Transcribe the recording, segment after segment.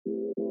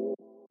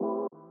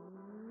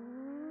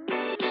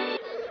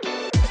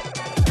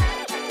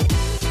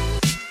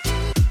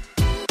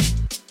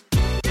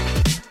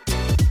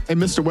Hey,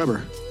 Mr.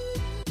 Weber.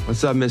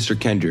 What's up, Mr.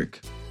 Kendrick?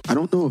 I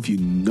don't know if you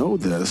know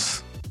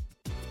this,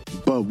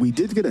 but we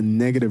did get a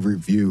negative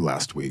review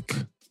last week.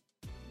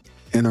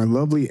 And our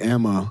lovely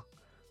Emma.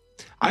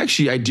 I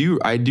do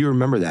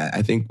remember that.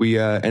 I think we,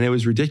 and it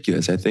was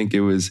ridiculous. I think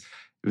it was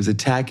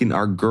attacking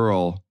our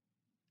girl,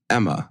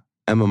 Emma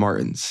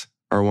Martins,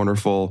 our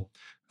wonderful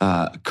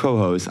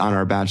co-host on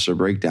our Bachelor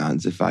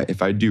Breakdowns, if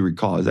I do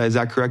recall. Is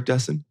that correct,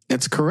 Dustin?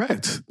 It's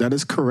correct. That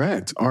is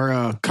correct.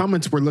 Our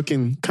comments were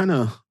looking kind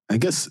of, I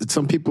guess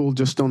some people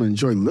just don't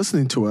enjoy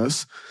listening to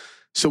us.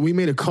 So we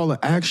made a call to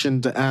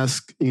action to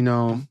ask,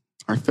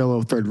 our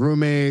fellow third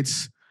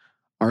roommates,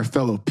 our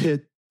fellow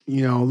pit,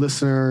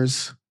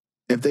 listeners,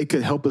 if they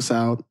could help us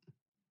out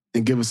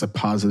and give us a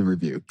positive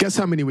review. Guess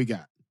how many we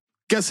got?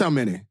 Guess how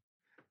many?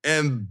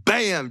 And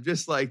bam,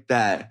 just like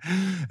that.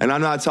 And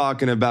I'm not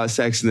talking about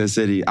Sex in the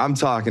City. I'm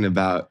talking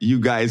about you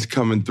guys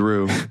coming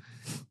through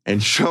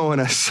and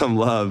showing us some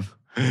love.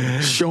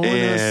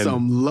 Showing us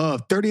some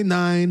love.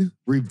 39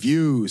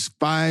 reviews,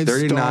 5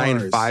 stars. 39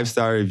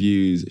 5-star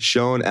reviews.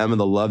 Showing Emma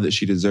the love that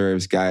she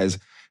deserves, guys.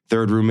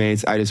 Third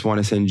roommates, I just want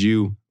to send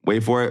you,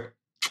 wait for it.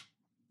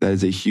 That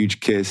is a huge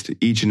kiss to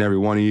each and every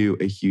one of you.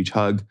 A huge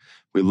hug.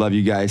 We love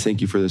you guys.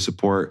 Thank you for the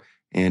support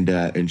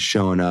and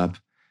showing up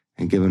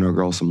and giving our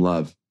girl some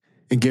love.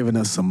 And giving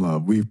us some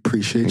love. We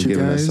appreciate you guys.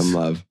 Giving us some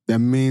love. That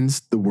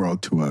means the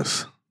world to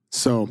us.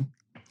 So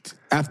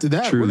after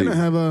that, Truly. We're going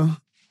to have an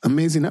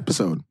amazing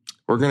episode.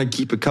 We're going to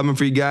keep it coming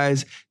for you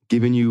guys,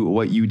 giving you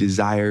what you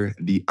desire,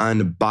 the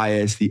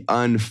unbiased, the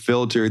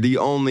unfiltered, the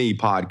only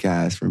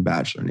podcast from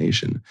Bachelor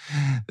Nation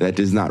that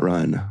does not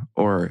run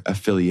or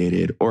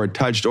affiliated or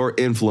touched or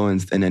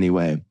influenced in any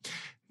way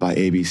by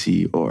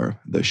ABC or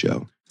the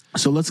show.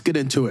 So let's get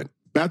into it.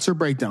 Bachelor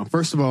Breakdown.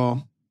 First of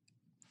all,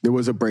 there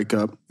was a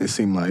breakup, it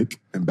seemed like,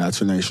 in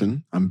Bachelor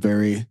Nation. I'm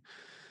very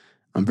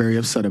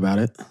upset about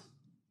it.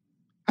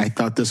 I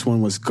thought this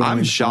one was going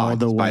I'm shocked all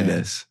the way. by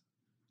this.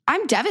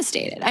 I'm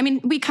devastated. I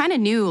mean, we kind of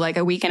knew like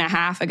a week and a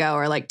half ago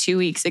or like 2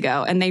 weeks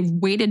ago, and they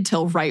waited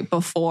till right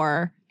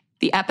before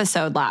the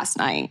episode last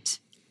night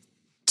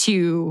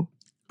to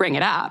bring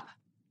it up.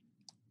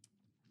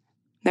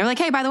 They're like,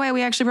 hey, by the way,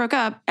 we actually broke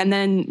up. And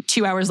then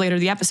 2 hours later,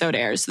 the episode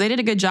airs. So they did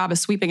a good job of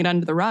sweeping it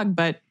under the rug.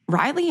 But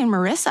Riley and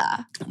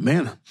Marissa.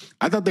 Man,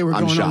 I thought they were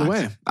going all the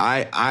way.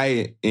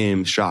 I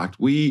am shocked.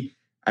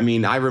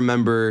 I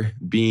remember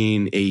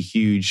being a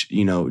huge,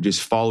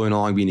 just following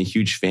along, being a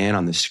huge fan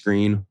on the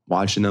screen,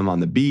 watching them on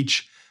the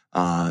beach.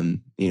 I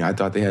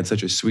thought they had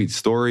such a sweet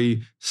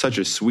story, such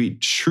a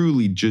sweet,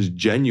 truly just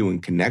genuine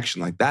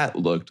connection. Like that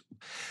looked,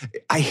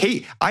 I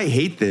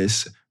hate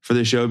this for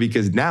the show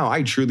because now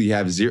I truly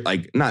have zero,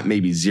 like not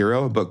maybe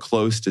zero, but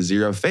close to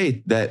zero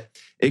faith that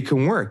it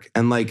can work.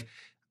 And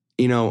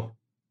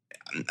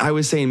I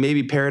was saying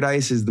maybe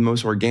Paradise is the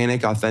most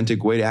organic,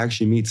 authentic way to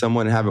actually meet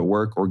someone and have it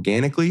work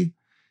organically.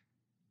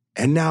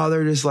 And now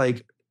they're just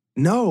like,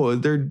 no,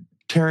 they're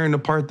tearing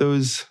apart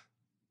those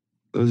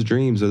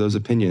dreams or those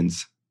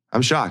opinions.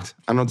 I'm shocked.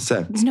 I don't know what to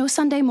say. There's no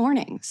Sunday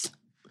mornings.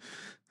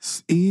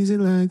 It's easy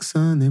like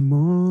Sunday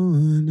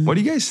morning. What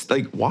do you guys,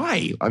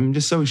 why? I'm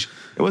just so, it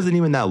wasn't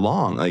even that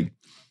long. I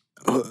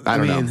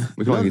don't know.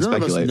 We can only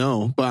speculate.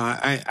 No,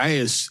 but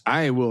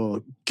I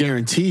will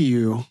guarantee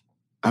you,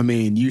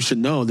 you should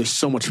know there's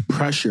so much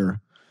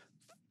pressure.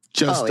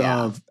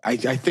 I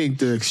think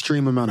the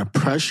extreme amount of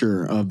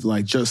pressure of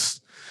just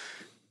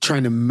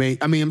trying to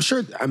make,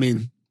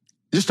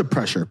 just the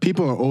pressure.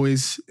 People are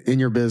always in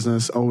your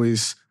business,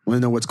 always want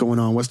to know what's going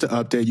on. What's the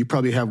update? You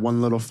probably have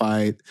one little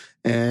fight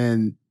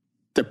and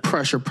the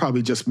pressure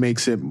probably just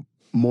makes it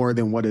more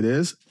than what it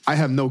is. I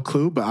have no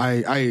clue, but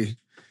I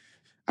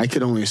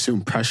could only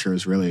assume pressure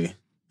is really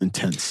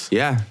intense.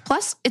 Yeah.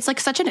 Plus, it's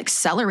such an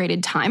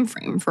accelerated time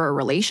frame for a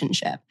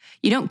relationship.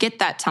 You don't get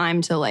that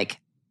time to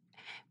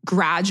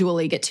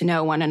gradually get to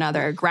know one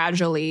another,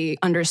 gradually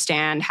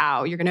understand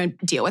how you're going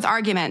to deal with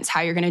arguments,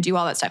 how you're going to do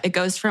all that stuff. It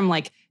goes from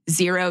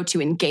 0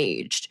 to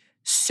engaged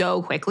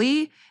so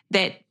quickly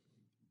that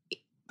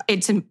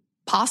it's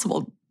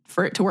impossible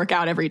for it to work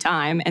out every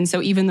time. And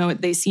so even though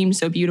they seem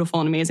so beautiful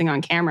and amazing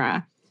on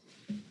camera,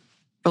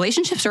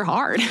 relationships are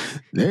hard.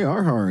 They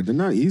are hard. They're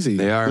not easy.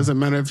 They are. It doesn't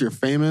matter if you're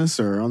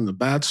famous or on The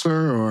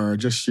Bachelor or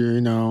just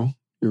your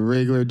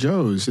regular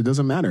Joes. It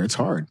doesn't matter. It's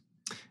hard.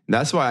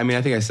 That's why,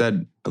 I think I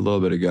said a little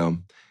bit ago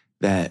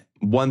that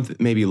one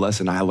maybe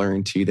lesson I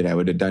learned too that I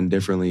would have done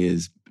differently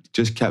is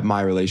just kept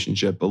my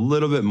relationship a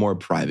little bit more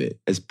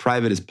private as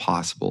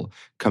possible,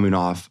 coming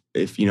off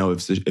if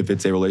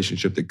it's a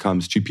relationship that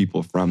comes to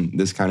people from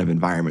this kind of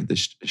environment,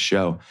 this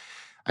show.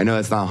 I know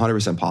that's not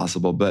 100%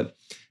 possible, but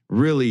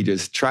really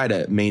just try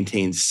to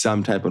maintain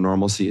some type of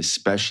normalcy,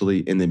 especially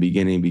in the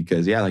beginning,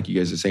 because like you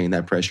guys are saying,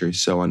 that pressure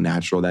is so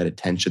unnatural, that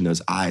attention,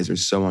 those eyes are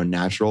so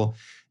unnatural.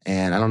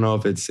 And I don't know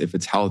if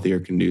it's healthy or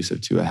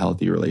conducive to a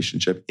healthy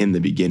relationship in the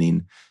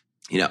beginning,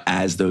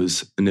 as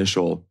those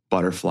initial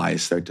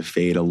butterflies start to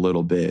fade a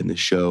little bit and the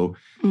show,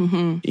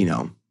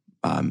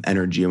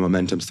 energy and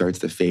momentum starts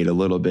to fade a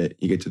little bit.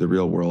 You get to the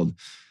real world.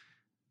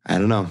 I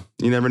don't know.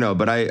 You never know.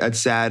 But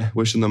it's sad.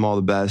 Wishing them all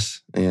the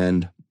best.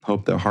 And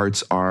Hope their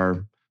hearts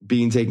are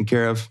being taken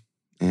care of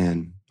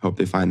and hope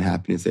they find the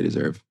happiness they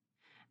deserve.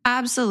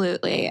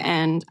 Absolutely.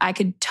 And I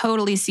could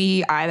totally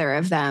see either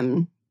of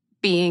them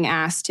being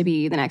asked to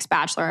be the next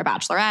Bachelor or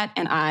Bachelorette.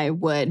 And I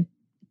would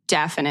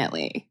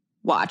definitely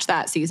watch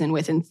that season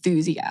with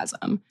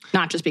enthusiasm.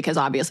 Not just because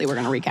obviously we're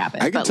going to recap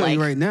it. I can tell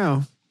you right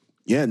now,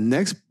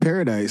 next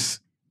Paradise,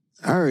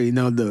 I already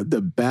know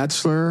the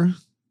Bachelor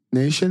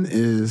Nation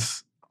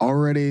is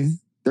already,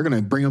 they're going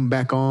to bring them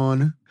back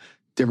on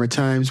different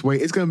times.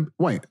 Wait.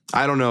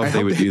 I don't know if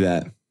they would do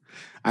that.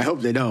 I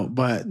hope they don't,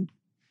 but.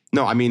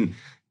 No, I mean,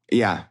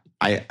 yeah,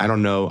 I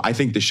don't know. I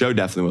think the show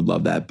definitely would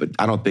love that, but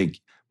I don't think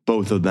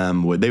both of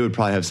them would. They would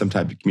probably have some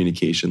type of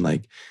communication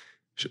like,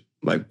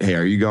 hey,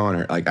 are you going?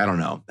 Or like, I don't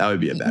know. That would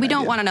be a bad idea. We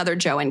don't want another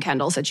Joe and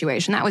Kendall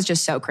situation. That was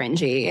just so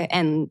cringy.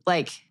 And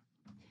like,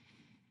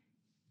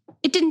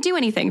 it didn't do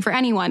anything for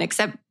anyone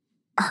except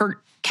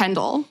hurt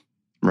Kendall.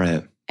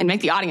 Right. And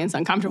make the audience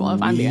uncomfortable,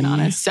 if I'm being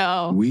honest.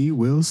 So we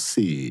will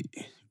see.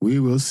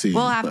 We'll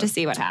have to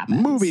see what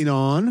happens. Moving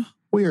on,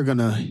 we are going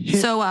to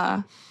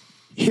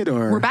hit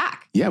our... We're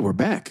back. Yeah, we're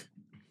back.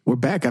 We're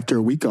back after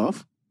a week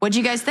off. What'd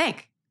you guys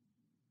think?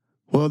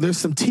 Well, there's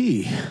some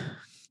tea.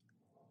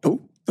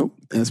 Oh,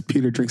 as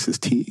Peter drinks his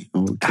tea.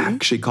 Okay.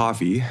 Actually,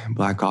 coffee,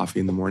 black coffee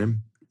in the morning.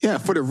 Yeah,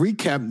 for the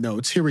recap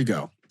notes, here we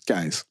go,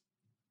 guys.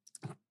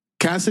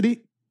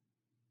 Cassidy,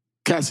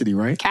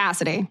 right?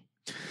 Cassidy.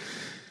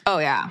 Oh,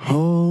 yeah.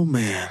 Oh,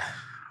 man.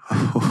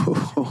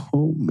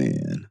 Oh,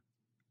 man.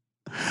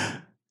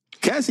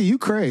 Cassie, you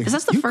cray. Is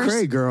this the first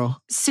cray,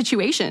 girl.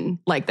 situation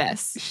like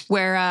this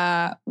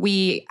where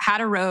we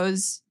had a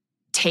rose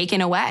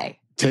taken away?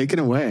 Taken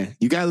away.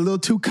 You got a little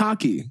too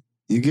cocky.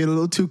 You get a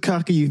little too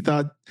cocky. You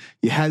thought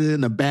you had it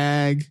in a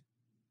bag.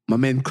 My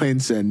man Clayton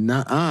said,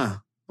 "Nuh-uh,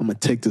 I'm going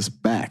to take this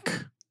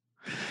back."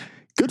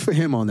 Good for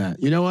him on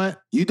that. You know what?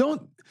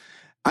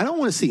 I don't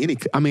want to see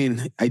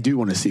I do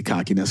want to see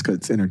cockiness because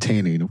it's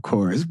entertaining, of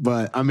course.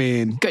 But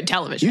good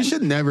television. You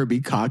should never be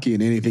cocky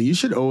in anything. You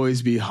should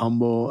always be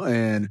humble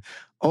and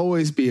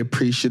always be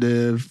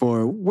appreciative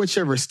for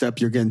whichever step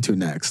you're getting to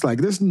next. Like,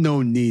 there's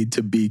no need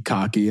to be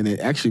cocky, and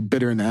it actually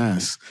bitter in the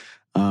ass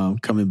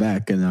coming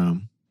back.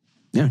 And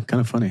kind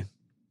of funny.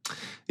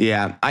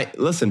 Yeah. I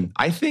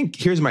think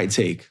here's my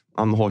take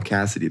on the whole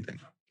Cassidy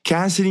thing.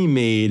 Cassidy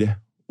made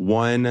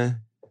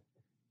one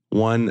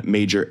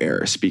major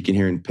error, speaking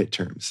here in pit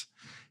terms.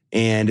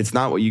 And it's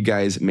not what you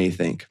guys may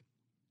think.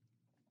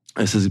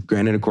 This is,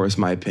 granted, of course,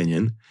 my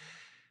opinion.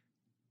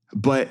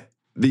 But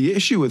the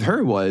issue with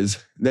her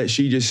was that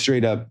she just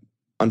straight up,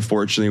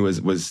 unfortunately,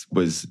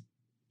 was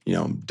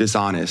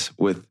dishonest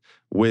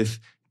with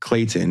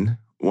Clayton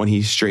when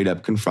he straight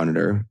up confronted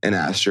her and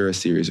asked her a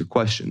series of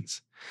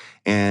questions.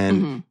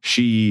 And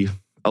she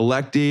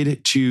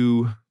elected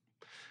to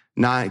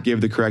not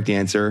give the correct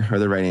answer or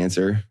the right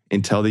answer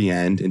until the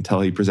end,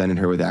 until he presented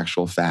her with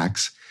actual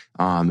facts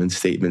and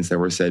statements that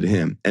were said to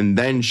him. And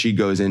then she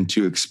goes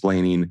into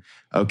explaining,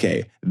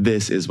 okay,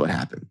 this is what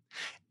happened.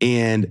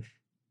 And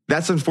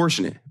that's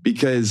unfortunate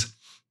because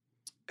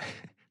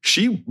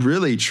she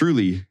really,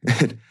 truly,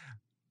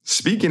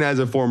 speaking as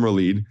a former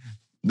lead,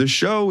 the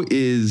show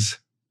is,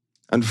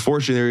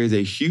 unfortunately, there is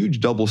a huge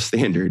double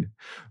standard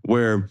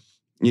where,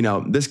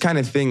 this kind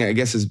of thing, I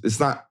guess, it's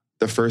not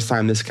the first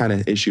time this kind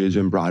of issue has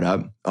been brought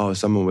up. Oh,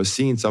 someone was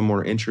seeing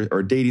someone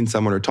or dating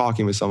someone or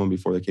talking with someone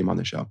before they came on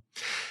the show.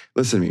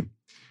 Listen to me.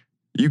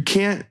 You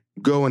can't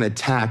go and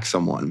attack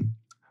someone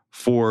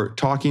for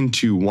talking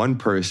to one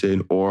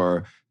person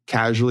or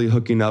casually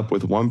hooking up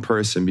with one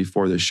person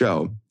before the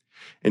show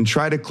and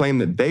try to claim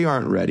that they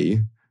aren't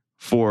ready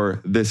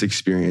for this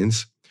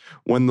experience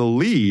when the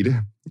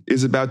lead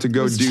is about to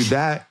go do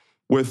that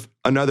with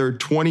another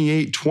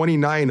 28,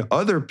 29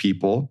 other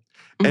people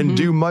and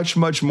do much,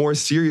 much more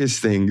serious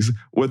things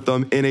with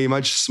them in a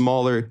much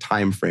smaller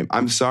time frame.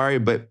 I'm sorry,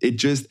 but it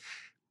just,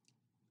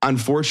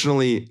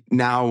 unfortunately,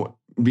 now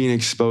being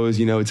exposed,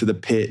 to the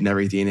pit and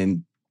everything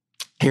and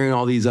hearing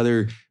all these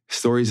other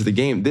stories of the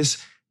game,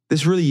 this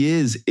really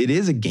is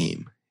a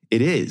game.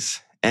 It is.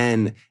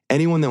 And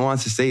anyone that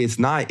wants to say it's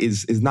not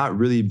is not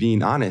really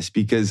being honest,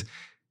 because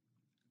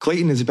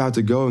Clayton is about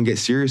to go and get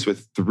serious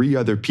with 3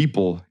 other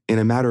people in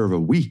a matter of a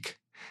week.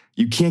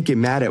 You can't get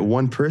mad at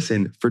one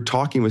person for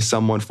talking with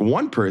someone for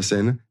one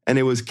person and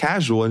it was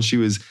casual and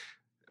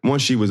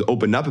once she was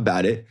opened up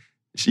about it,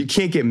 you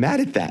can't get mad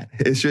at that.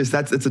 It's just,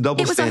 it's a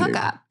double standard. It was a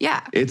hookup.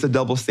 Yeah. It's a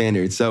double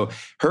standard. So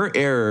her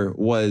error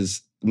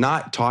was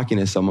not talking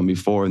to someone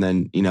before and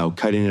then,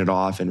 cutting it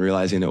off and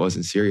realizing it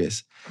wasn't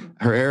serious.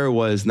 Her error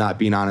was not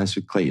being honest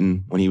with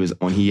Clayton when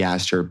he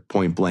asked her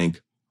point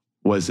blank,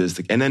 was this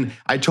and then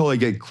I totally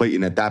get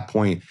Clayton at that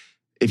point.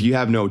 If you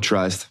have no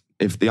trust,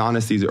 if the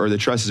honesty or the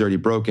trust is already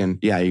broken,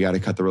 you got to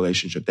cut the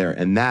relationship there.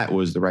 And that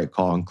was the right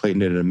call. And Clayton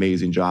did an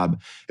amazing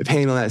job of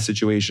handling that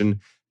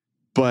situation.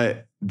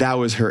 But that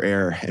was her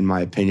error, in my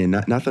opinion.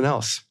 Nothing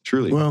else,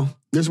 truly. Well,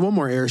 there's one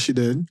more error she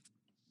did.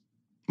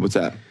 What's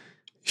that?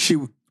 She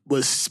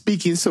was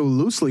speaking so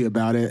loosely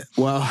about it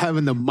while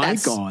having the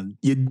mic on.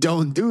 You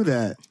don't do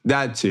that.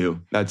 That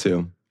too.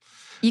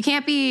 You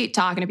can't be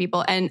talking to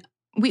people. And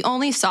we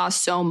only saw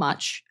so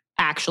much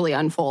actually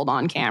unfold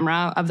on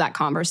camera of that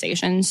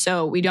conversation.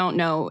 So we don't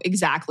know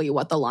exactly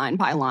what the line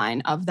by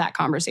line of that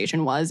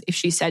conversation was. If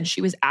she said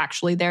she was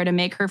actually there to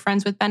make her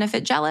friends with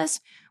benefit jealous,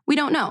 we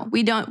don't know.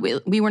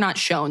 We were not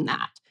shown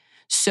that.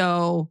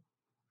 So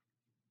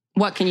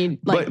what can you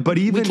like? But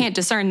even we can't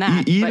discern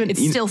that. But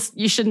it's still,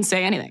 you shouldn't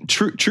say anything.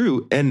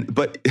 True.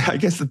 But I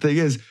guess the thing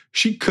is,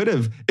 she could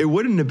have. It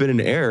wouldn't have been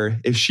an error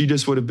if she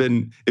just would have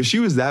been. If she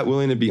was that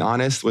willing to be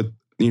honest with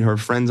her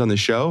friends on the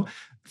show,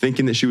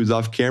 thinking that she was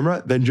off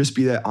camera, then just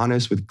be that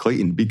honest with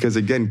Clayton. Because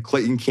again,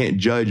 Clayton can't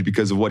judge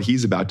because of what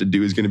he's about to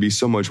do is going to be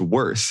so much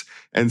worse.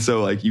 And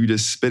so like you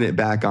just spin it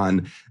back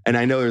on, and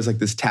I know there's like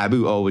this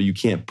taboo, oh, well, you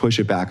can't push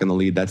it back on the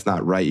lead. That's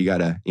not right. You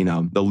gotta,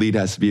 the lead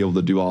has to be able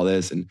to do all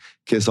this and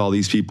kiss all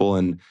these people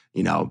and,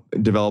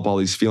 develop all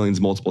these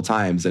feelings multiple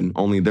times, and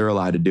only they're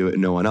allowed to do it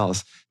and no one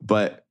else.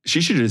 But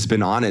she should have just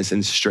been honest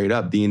and straight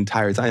up the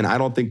entire time. And I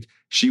don't think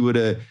she would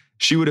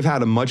have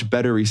had a much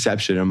better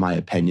reception, in my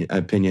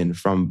opinion,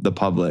 from the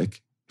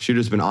public. She would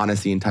have just been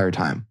honest the entire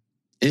time.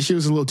 And she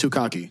was a little too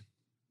cocky.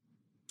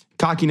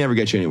 Cocky never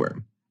gets you anywhere.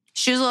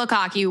 She was a little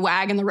cocky,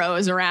 wagging the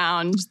rose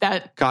around.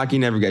 That cocky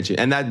never gets you.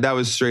 And that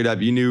was straight up.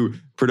 You knew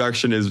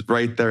production is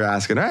right there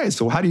asking, all right,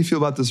 so how do you feel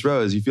about this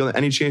rose? You feel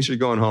any chance you're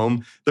going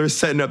home? They're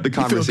setting up the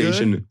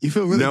conversation. You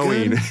feel really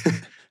knowing good?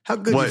 How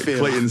good what you feel?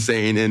 Clayton's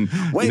saying and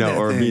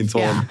or being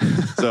told. Yeah.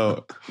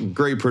 So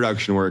great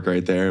production work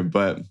right there.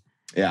 But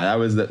yeah, that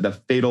was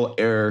the fatal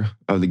error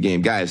of the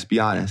game. Guys, be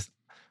honest.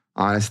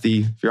 Honesty.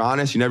 If you're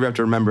honest, you never have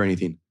to remember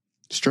anything.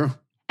 It's true.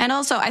 And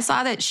also, I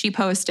saw that she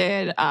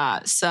posted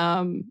a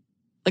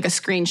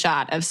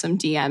screenshot of some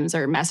DMs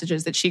or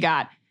messages that she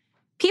got.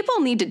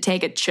 People need to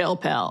take a chill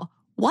pill.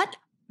 What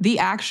the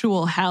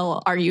actual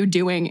hell are you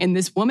doing in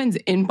this woman's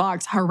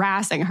inbox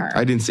harassing her?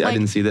 I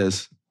didn't see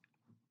this.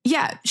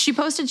 Yeah, she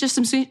posted just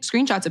some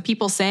screenshots of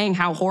people saying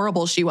how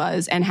horrible she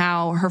was and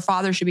how her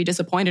father should be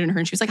disappointed in her.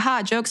 And she was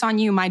like, joke's on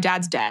you, my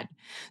dad's dead.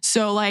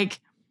 So like...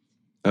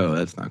 Oh,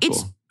 that's not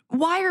cool.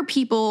 Why are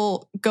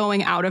people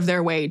going out of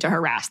their way to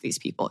harass these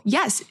people?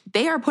 Yes,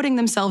 they are putting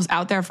themselves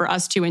out there for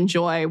us to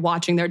enjoy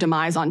watching their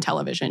demise on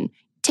television.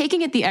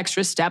 Taking it the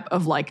extra step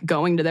of like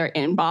going to their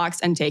inbox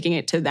and taking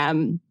it to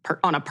them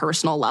on a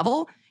personal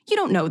level. You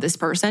don't know this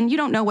person. You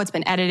don't know what's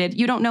been edited.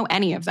 You don't know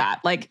any of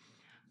that. Like,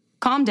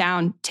 calm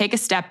down, take a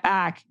step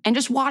back, and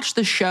just watch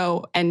the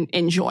show and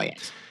enjoy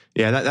it.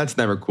 Yeah, that's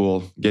never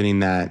cool. Getting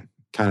that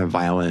kind of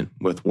violent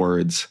with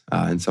words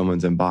in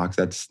someone's inbox.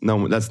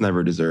 That's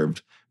never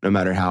deserved. No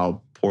matter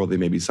how poorly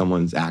maybe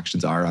someone's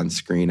actions are on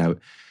screen.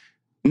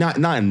 Not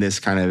in this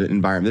kind of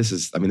environment. This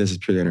is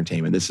purely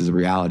entertainment. This is a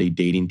reality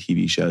dating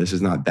TV show. This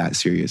is not that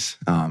serious.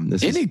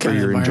 This Any is kind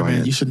of environment,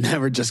 enjoyment. You should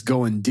never just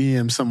go and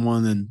DM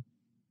someone and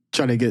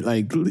try to get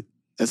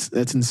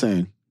that's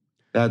insane.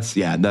 That's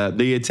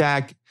the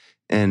attack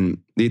and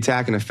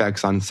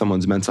effects on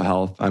someone's mental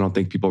health. I don't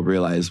think people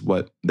realize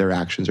what their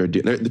actions are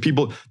doing.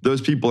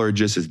 Those people are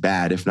just as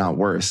bad, if not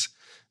worse.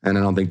 And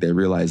I don't think they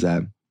realize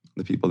that,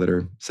 the people that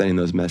are sending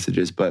those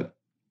messages. But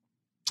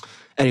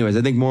anyways,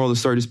 I think moral of the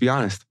story, just be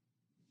honest.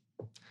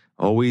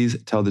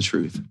 Always tell the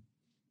truth.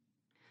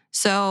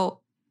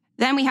 So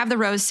then we have the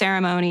rose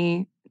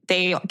ceremony.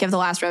 They give the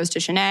last rose to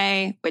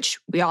Shanae, which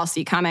we all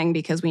see coming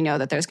because we know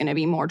that there's going to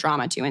be more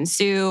drama to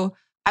ensue.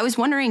 I was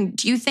wondering,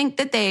 do you think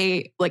that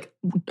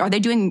are they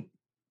doing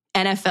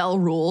NFL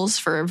rules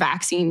for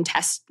vaccine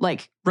test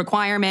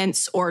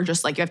requirements, or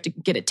just you have to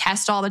get a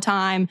test all the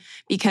time?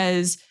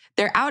 Because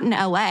they're out in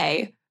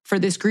LA for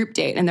this group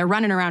date and they're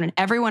running around and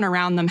everyone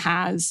around them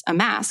has a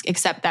mask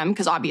except them,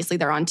 because obviously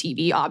they're on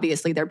TV,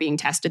 obviously they're being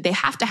tested. They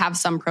have to have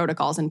some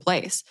protocols in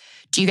place.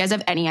 Do you guys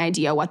have any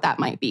idea what that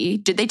might be?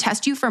 Did they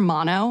test you for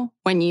mono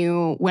when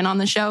you went on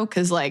the show?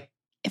 Because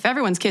if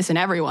everyone's kissing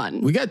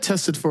everyone. We got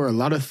tested for a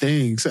lot of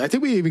things. I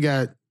think we even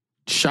got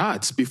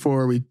shots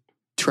before we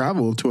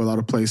traveled to a lot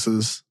of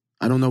places.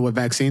 I don't know what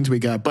vaccines we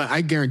got, but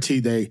I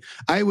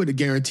would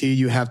guarantee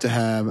you have to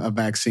have a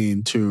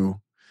vaccine to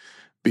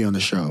be on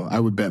the show. I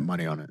would bet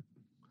money on it.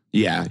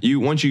 Yeah.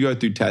 Once you go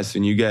through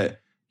testing, you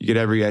get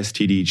every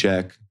STD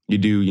check. You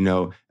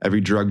do, every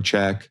drug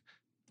check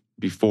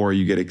before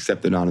you get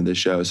accepted onto the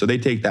show. So they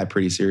take that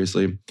pretty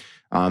seriously.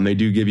 They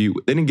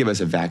didn't give us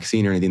a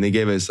vaccine or anything. They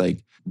gave us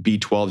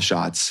B12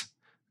 shots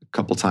a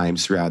couple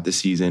times throughout the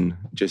season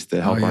just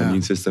to help our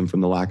immune system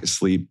from the lack of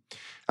sleep.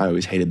 I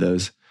always hated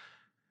those.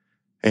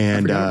 And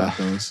I forgot about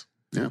those.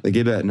 Yeah. They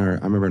gave that I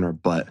remember in our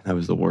butt. That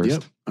was the worst.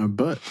 Yep, our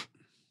butt.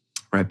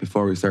 Right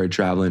before we started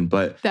traveling.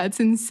 But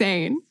that's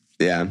insane.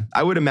 Yeah.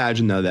 I would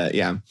imagine though that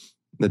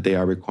they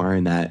are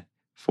requiring that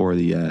for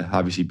the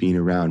obviously being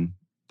around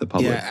the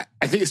public. Yeah,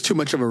 I think it's too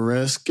much of a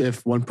risk.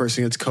 If one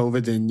person gets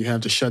COVID, then you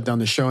have to shut down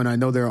the show. And I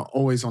know they're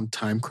always on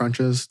time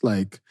crunches.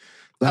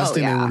 Last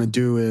thing they want to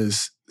do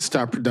is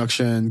stop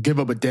production, give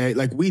up a day.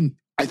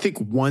 I think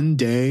one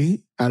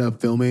day out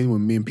of filming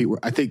when me and Pete were,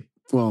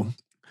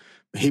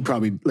 he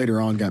probably later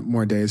on got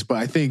more days, but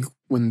I think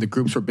when the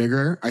groups were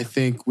bigger, I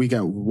think we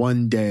got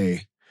one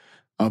day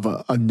of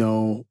a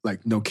no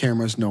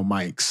cameras, no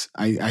mics.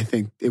 I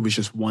think it was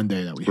just one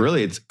day that we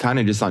really, it's kind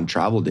of just on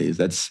travel days.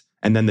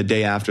 And then the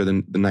day after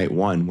the night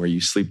one where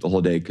you sleep the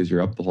whole day because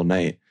you're up the whole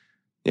night.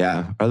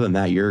 Yeah. Other than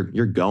that, you're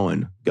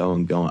going.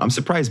 I'm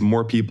surprised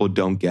more people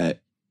don't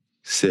get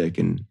sick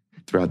and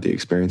throughout the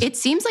experience. It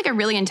seems like a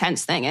really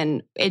intense thing,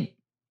 and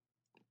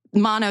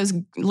mono's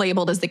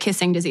labeled as the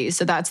kissing disease,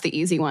 so that's the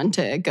easy one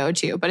to go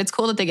to. But it's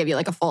cool that they give you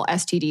like a full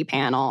STD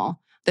panel,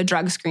 the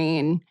drug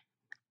screen.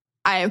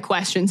 I have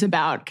questions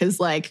about, because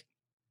like,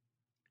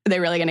 are they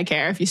really going to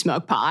care if you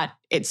smoke pot?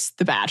 It's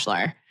The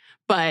Bachelor.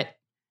 But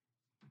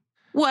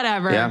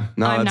whatever. Yeah,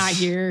 no, I'm not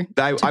here.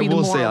 I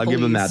will say, I'll give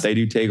them that. They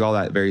do take all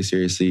that very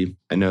seriously.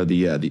 I know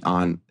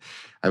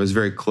I was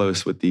very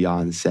close with the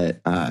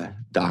on-set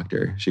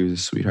doctor. She was a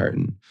sweetheart,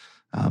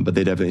 but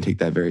they definitely take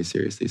that very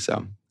seriously. So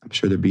I'm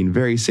sure they're being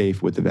very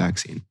safe with the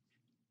vaccine.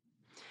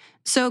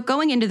 So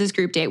going into this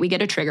group date, we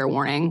get a trigger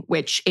warning,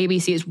 which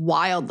ABC is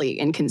wildly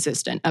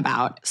inconsistent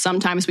about.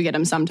 Sometimes we get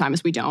them,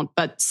 sometimes we don't.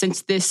 But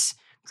since this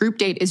group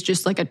date is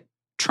just like a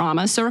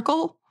trauma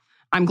circle,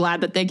 I'm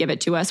glad that they give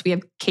it to us. We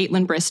have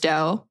Kaitlyn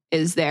Bristowe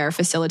is there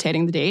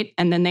facilitating the date.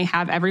 And then they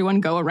have everyone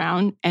go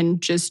around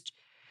and just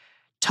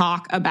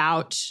talk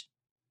about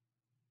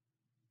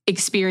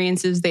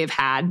experiences they've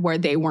had where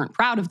they weren't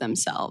proud of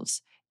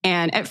themselves.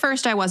 And at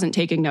first I wasn't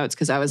taking notes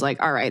because I was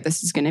like, all right,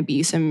 this is going to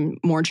be some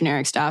more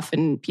generic stuff.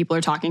 And people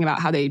are talking about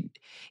how they,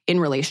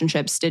 in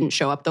relationships, didn't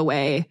show up the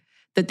way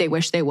that they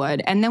wish they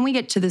would. And then we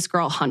get to this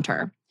girl,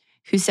 Hunter,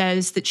 who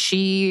says that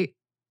she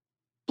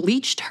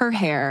bleached her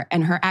hair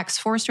and her ex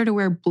forced her to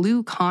wear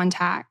blue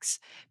contacts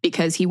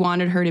because he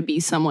wanted her to be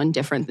someone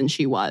different than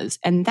she was.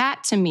 And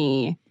that to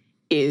me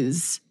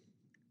is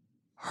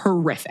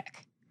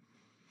horrific.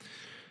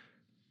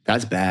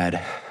 That's bad.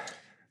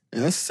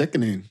 Yeah, that's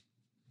sickening.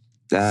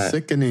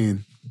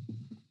 Sickening.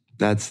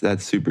 That's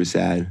super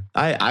sad.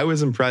 I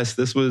was impressed.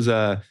 This was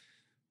I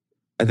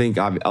think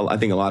a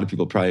lot of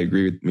people probably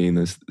agree with me in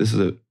this. This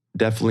is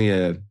definitely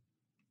a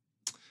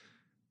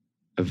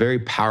very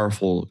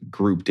powerful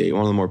group date,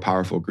 one of the more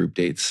powerful group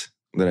dates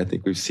that I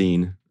think we've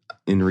seen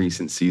in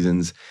recent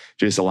seasons.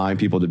 Just allowing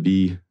people to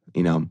be,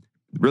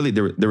 really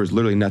there was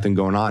literally nothing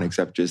going on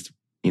except just,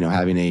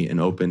 having an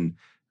open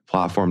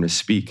platform to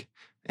speak.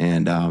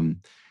 And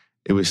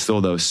it was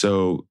still though,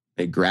 so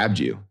it grabbed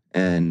you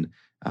and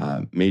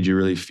made you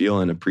really feel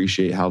and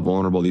appreciate how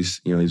vulnerable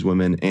these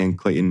women and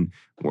Clayton,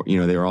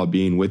 they were all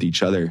being with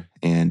each other.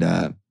 And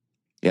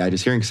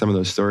just hearing some of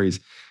those stories,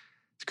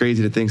 it's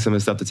crazy to think some of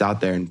the stuff that's out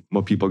there and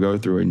what people go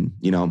through. And,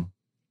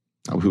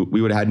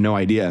 we would have had no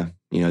idea,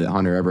 that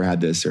Hunter ever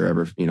had this or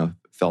ever,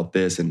 felt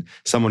this. And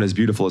someone as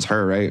beautiful as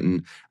her, right?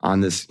 And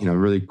on this,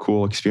 really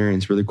cool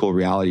experience, really cool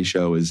reality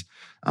show is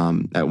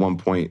at one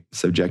point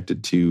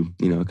subjected to,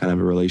 kind of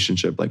a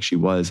relationship like she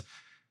was.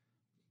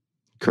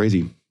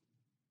 Crazy.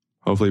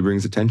 Hopefully it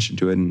brings attention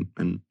to it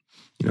and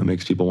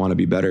makes people want to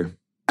be better.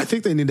 I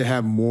think they need to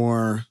have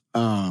more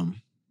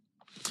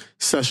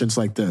sessions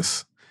like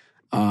this.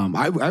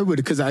 I would,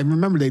 because I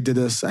remember they did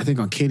this, I think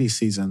on Katie's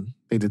season,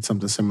 they did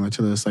something similar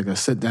to this, like a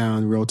sit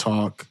down, real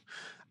talk.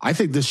 I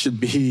think this should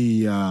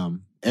be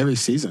every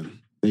season.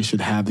 They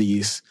should have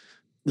these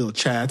little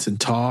chats and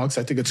talks.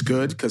 I think it's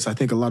good because I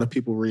think a lot of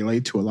people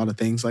relate to a lot of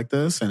things like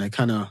this. And it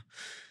kind of,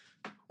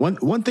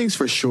 one thing's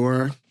for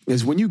sure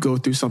is when you go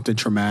through something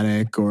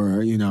traumatic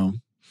or,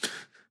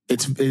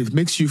 it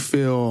makes you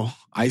feel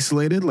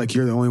isolated, like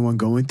you're the only one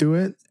going through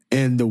it.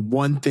 And the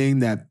one thing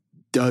that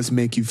does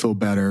make you feel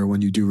better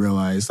when you do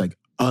realize like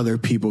other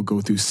people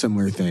go through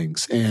similar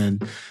things.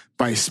 And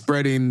by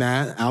spreading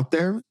that out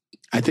there,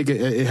 I think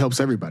it helps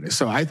everybody.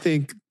 So I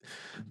think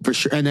for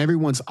sure, and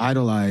everyone's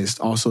idolized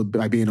also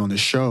by being on the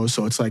show.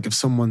 So it's like if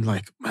someone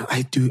like,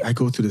 I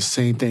go through the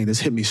same thing. This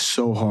hit me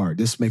so hard.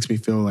 This makes me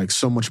feel like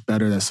so much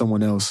better that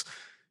someone else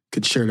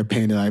could share the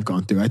pain that I've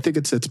gone through. I think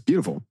it's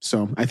beautiful.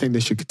 So I think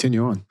they should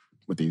continue on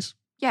with these.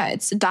 Yeah,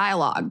 it's a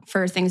dialogue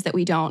for things that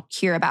we don't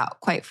hear about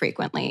quite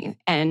frequently.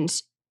 And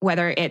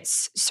whether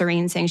it's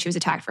Serene saying she was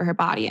attacked for her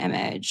body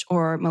image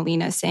or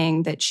Melina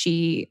saying that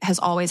she has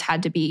always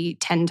had to be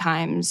 10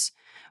 times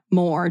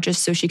more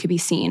just so she could be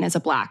seen as a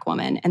Black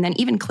woman. And then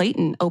even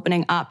Clayton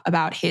opening up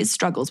about his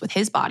struggles with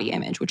his body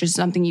image, which is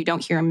something you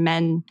don't hear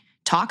men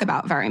talk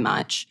about very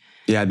much.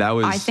 Yeah, that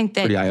was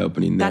pretty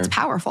eye-opening there. That's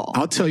powerful.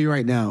 I'll tell you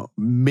right now,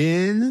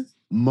 men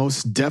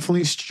most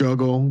definitely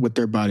struggle with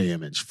their body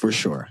image, for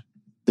sure.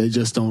 They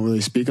just don't really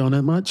speak on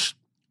it much,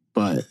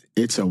 but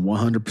it's a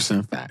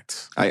 100%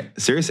 fact.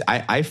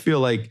 I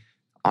feel like,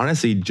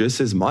 honestly, just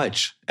as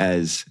much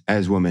as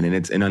women. And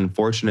it's an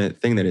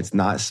unfortunate thing that it's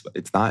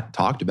not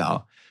talked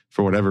about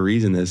for whatever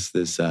reason. This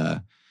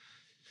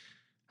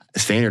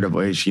standard of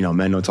which,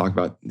 men don't talk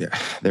about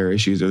their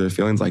issues or their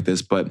feelings like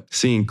this, but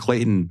seeing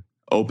Clayton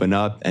open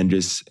up and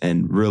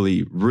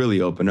really,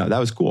 really open up, that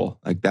was cool.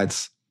 Like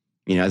that's,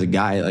 as a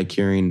guy, like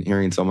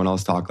hearing someone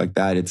else talk like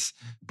that, I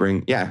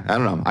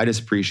don't know. I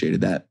just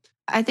appreciated that.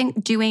 I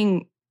think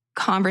having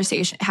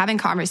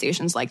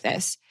conversations like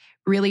this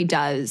really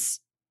does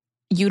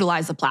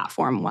utilize the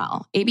platform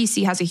well.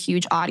 ABC has a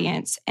huge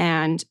audience,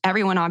 and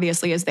everyone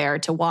obviously is there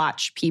to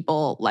watch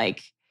people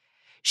like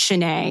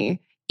Shanae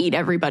eat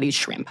everybody's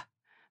shrimp.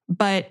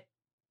 But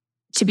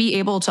to be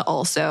able to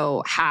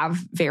also have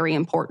very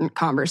important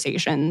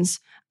conversations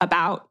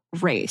about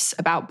race,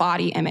 about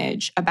body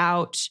image,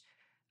 about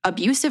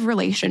abusive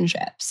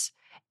relationships,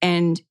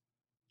 and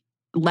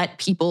let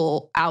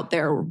people out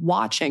there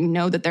watching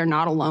know that they're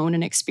not alone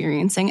in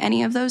experiencing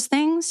any of those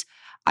things,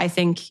 I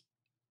think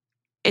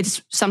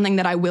it's something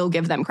that I will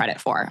give them credit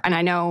for. And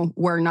I know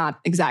we're not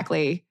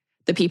exactly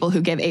the people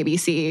who give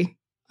ABC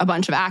a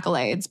bunch of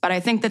accolades, but I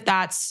think that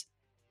that's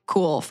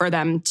cool for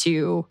them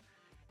to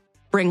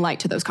bring light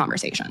to those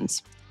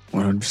conversations.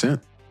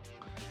 100%.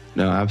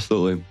 No,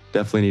 absolutely.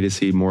 Definitely need to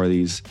see more of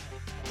these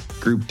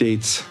group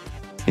dates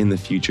in the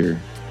future.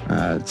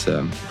 It's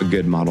a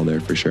good model there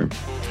for sure.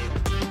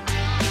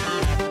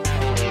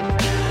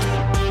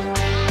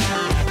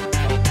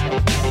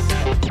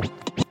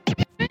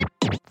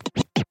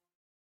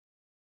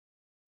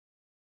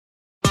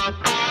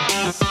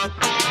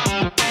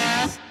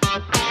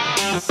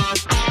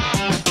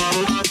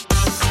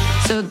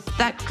 So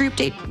that group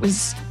date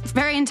was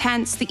very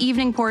intense. The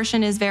evening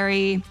portion is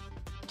very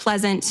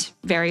pleasant,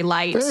 very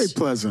light. Very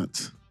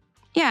pleasant.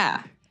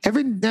 Yeah.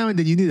 Every now and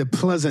then you need a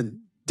pleasant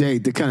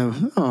date to kind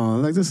of,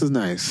 like this is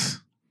nice.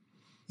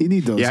 You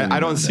need those. Yeah, I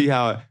don't see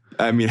how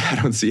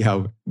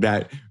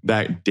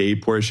that day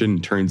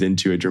portion turns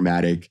into a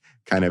dramatic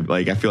kind of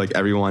like, I feel like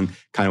everyone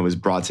kind of was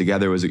brought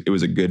together. It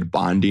was a good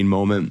bonding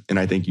moment. And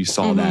I think you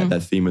saw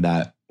that theme of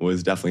that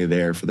was definitely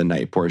there for the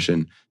night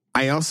portion.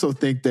 I also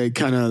think they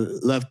kind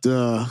of left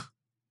the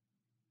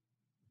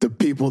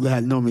people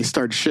that normally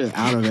start shit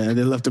out of it, and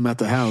they left them at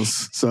the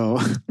house. So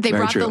they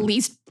brought the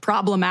least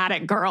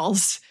problematic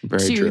girls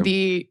to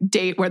the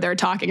date where they're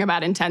talking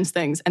about intense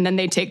things, and then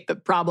they take the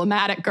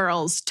problematic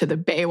girls to the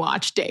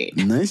Baywatch date.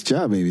 Nice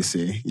job,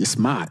 ABC. You're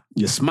smart.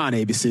 You're smart,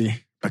 ABC.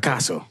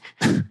 Picasso.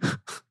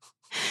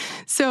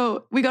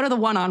 So we go to the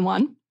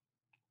one-on-one.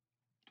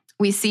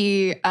 We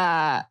see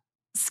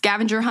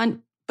scavenger hunt,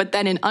 but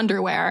then in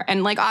underwear.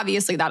 And like,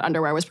 obviously that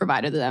underwear was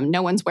provided to them.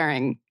 No one's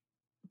wearing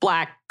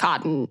black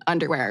cotton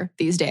underwear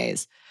these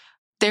days.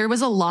 There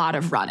was a lot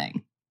of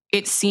running.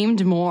 It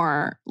seemed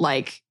more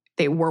like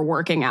they were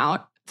working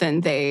out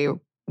than they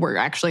were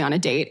actually on a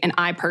date. And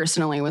I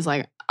personally was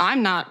like,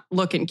 I'm not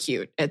looking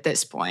cute at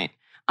this point.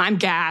 I'm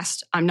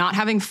gassed. I'm not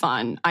having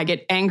fun. I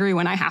get angry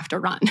when I have to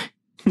run.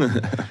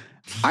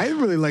 I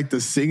really like the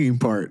singing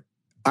part.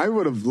 I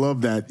would have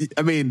loved that.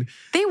 I mean,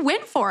 they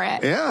went for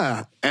it.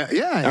 Yeah.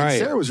 Yeah. All right.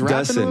 Sarah was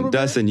rapping a little bit.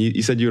 Dustin,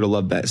 you said you would have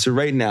loved that. So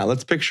right now,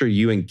 let's picture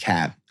you and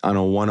Kat on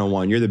a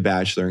one-on-one. You're the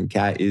bachelor and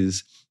Kat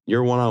is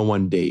your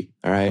one-on-one date.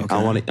 All right. Okay.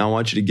 I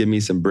want you to give me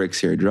some bricks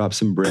here. Drop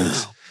some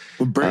bricks.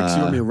 What bricks?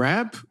 You want me to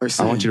rap or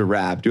sing? I want you to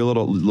rap. Do a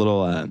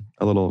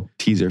little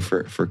teaser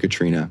for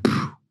Katrina.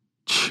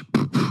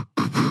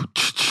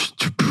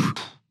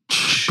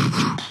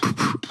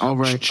 All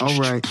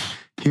right.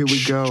 Here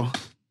we go.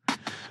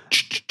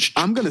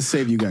 I'm going to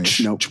save you guys.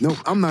 Nope.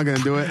 I'm not going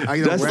to do it.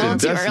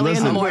 Too early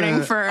in the morning I'm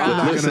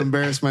not going to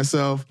embarrass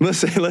myself.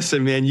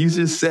 Listen, man, you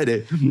just said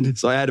it.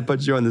 So I had to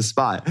put you on the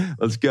spot.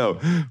 Let's go.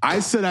 I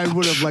said I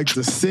would have liked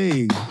to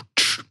sing.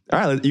 All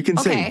right, you can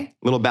sing.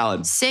 Little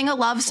ballad. Sing a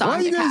love song. Why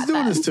are you guys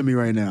doing this to me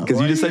right now?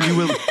 Because you just said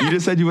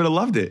you would have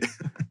loved it.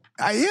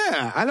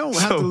 I don't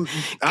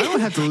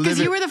have to live. Because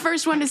you were the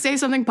first one to say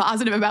something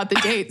positive about the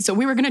date, so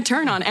we were going to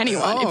turn on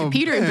anyone. If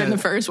Peter had been the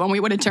first one,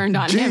 we would have turned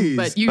on him.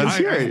 But you,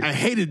 I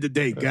hated the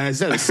date, guys.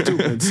 That is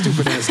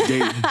stupid ass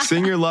date.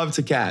 Sing your love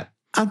to Kat.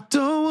 I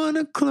don't want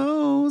to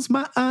close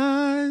my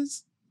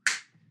eyes.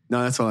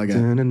 No, that's all I got. I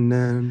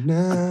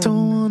don't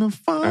want to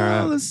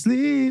fall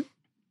asleep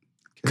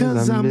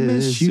because I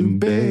miss you,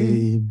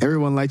 babe.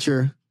 Everyone, light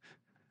your.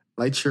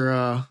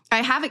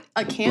 I have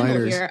a candle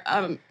lighters.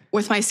 Here.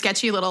 With my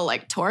sketchy little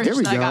torch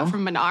that I got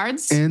from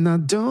Menards. And I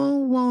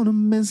don't want to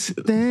miss a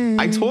thing.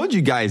 I told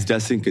you guys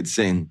Dustin could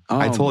sing.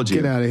 I told you.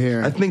 Get out of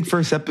here. I think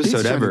first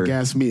episode ever.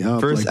 Gas me up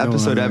first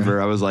episode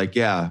ever. I was like,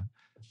 yeah.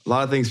 A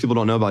lot of things people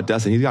don't know about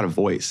Dustin. He's got a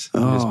voice.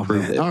 Just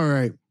prove it. All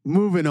right.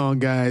 Moving on,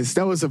 guys.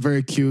 That was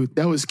cute.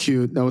 That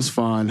was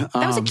fun.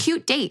 That was a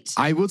cute date.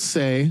 I would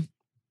say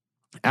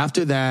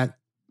after that,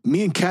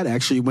 me and Kat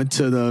actually went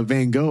to the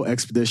Van Gogh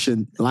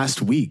expedition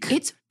last week.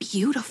 It's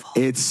beautiful.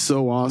 It's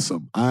so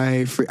awesome.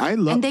 I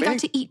love. And they got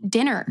to eat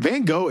dinner.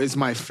 Van Gogh is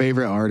my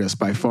favorite artist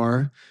by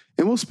far,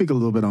 and we'll speak a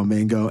little bit on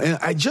Van Gogh. And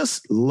I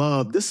just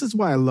love. This is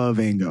why I love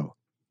Van Gogh.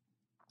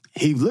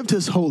 He lived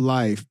his whole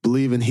life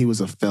believing he was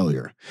a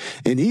failure,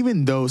 and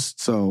even though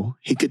so,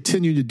 he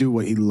continued to do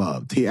what he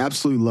loved. He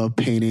absolutely loved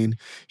painting.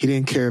 He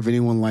didn't care if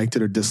anyone liked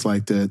it or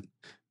disliked it.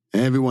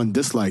 And everyone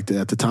disliked it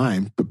at the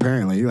time,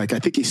 apparently. I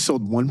think he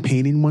sold one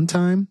painting one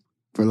time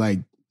for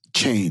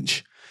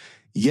change.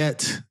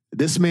 Yet,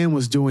 this man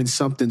was doing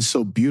something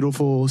so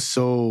beautiful,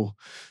 so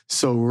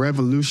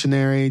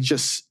revolutionary,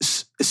 just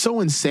so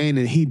insane.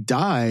 And he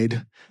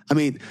died. I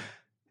mean,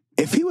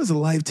 if he was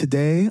alive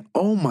today,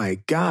 oh my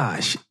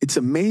gosh, it's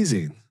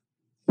amazing.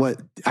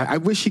 I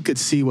wish he could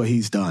see what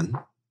he's done.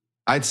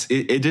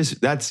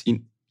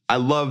 I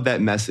love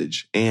that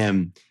message.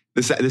 And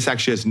this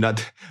actually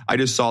has I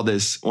just saw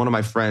this. One of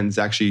my friends,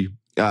 actually,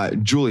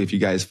 Julie, if you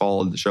guys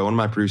followed the show, one of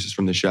my producers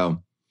from the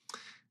show,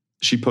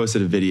 she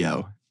posted a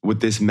video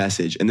with this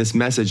message. And this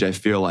message, I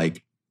feel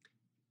like,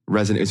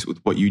 resonates with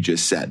what you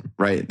just said,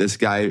 right? This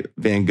guy,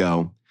 Van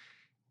Gogh,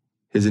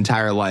 his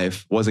entire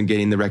life wasn't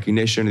getting the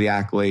recognition or the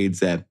accolades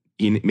that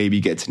he maybe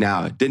gets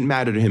now. It didn't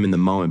matter to him in the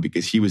moment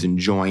because he was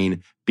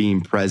enjoying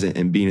being present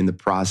and being in the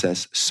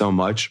process so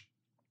much.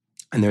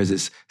 And there's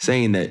this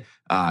saying that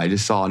I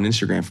just saw on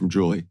Instagram from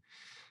Julie,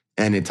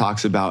 and it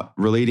talks about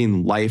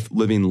relating life,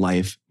 living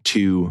life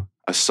to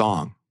a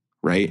song,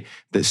 right?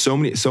 That so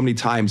many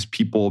times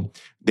people,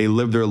 they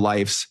live their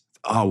lives,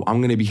 oh, I'm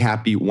going to be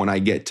happy when I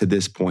get to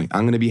this point.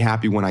 I'm going to be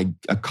happy when I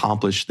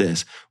accomplish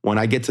this. When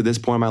I get to this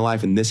point in my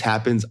life and this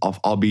happens,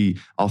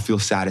 I'll feel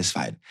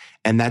satisfied.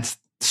 And that's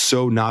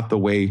so not the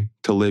way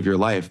to live your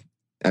life.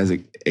 As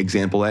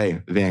example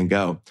A, Van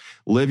Gogh.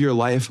 Live your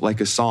life like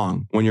a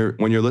song. When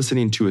you're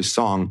listening to a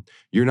song,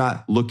 you're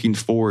not looking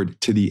forward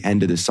to the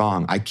end of the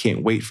song. I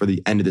can't wait for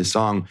the end of the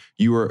song.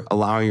 You are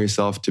allowing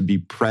yourself to be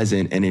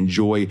present and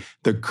enjoy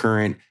the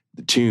current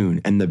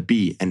tune and the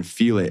beat and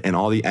feel it and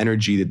all the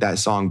energy that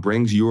song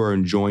brings. You are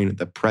enjoying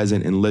the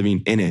present and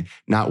living in it,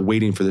 not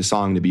waiting for the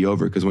song to be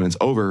over. Because when it's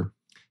over,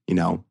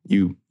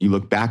 you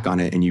look back on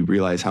it and you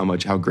realize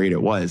how great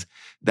it was.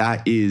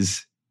 That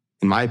is,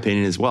 in my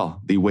opinion as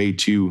well, the way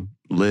to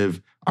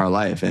live our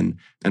life. And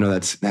I know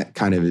that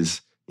kind of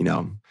is,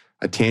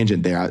 a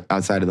tangent there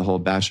outside of the whole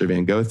Bachelor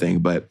Van Gogh thing,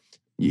 but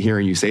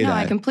hearing you say that.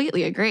 I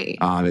completely agree.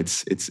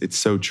 It's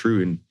so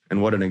true.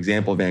 And what an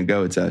example of Van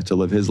Gogh to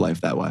live his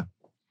life that way.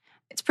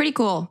 It's pretty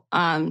cool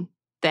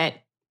that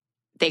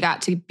they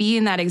got to be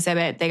in that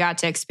exhibit. They got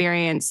to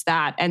experience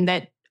that. And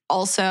that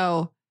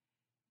also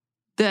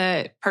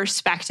the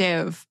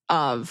perspective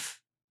of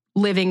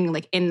living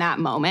like in that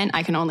moment,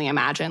 I can only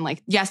imagine.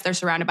 Like, yes, they're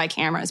surrounded by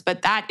cameras,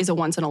 but that is a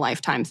once in a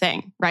lifetime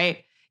thing,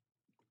 right?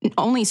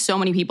 Only so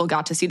many people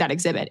got to see that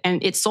exhibit,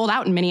 and it sold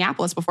out in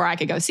Minneapolis before I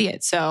could go see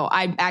it. So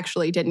I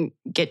actually didn't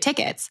get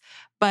tickets,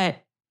 but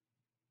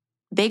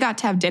they got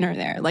to have dinner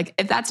there. Like,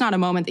 if that's not a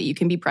moment that you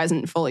can be present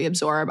and fully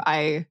absorb,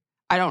 I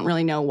don't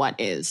really know what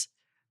is.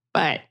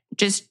 But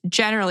just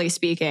generally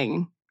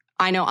speaking,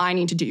 I know I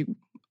need to do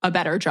a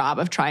better job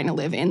of trying to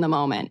live in the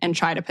moment and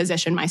try to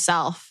position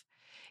myself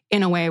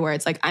in a way where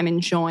it's like I'm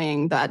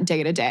enjoying that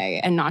day to day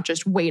and not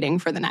just waiting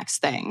for the next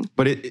thing.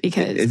 But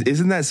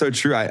isn't that so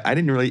true? I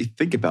didn't really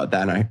think about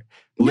that.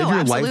 Live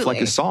your life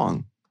like a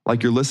song.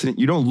 Like you're listening.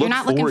 You don't look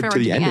forward to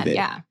the end of it.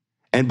 Yeah.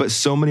 But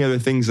so many other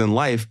things in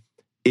life,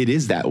 it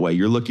is that way.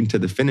 You're looking to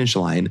the finish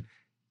line.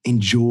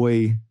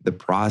 Enjoy the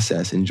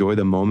process. Enjoy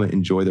the moment.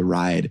 Enjoy the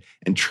ride.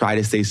 And try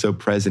to stay so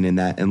present in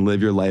that and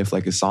live your life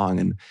like a song.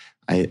 And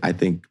I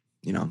think,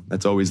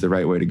 that's always the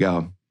right way to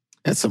go.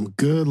 That's a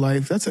good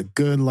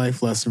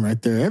life lesson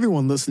right there.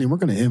 Everyone listening, we're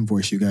going to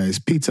invoice you guys.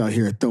 Pete's out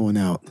here throwing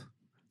out.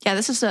 Yeah,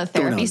 this is a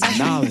therapy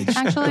session. Knowledge,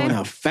 actually. Throwing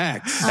out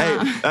facts. Hey,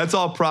 that's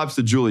all props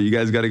to Julie. You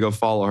guys got to go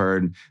follow her,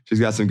 and she's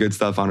got some good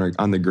stuff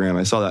on the gram.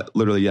 I saw that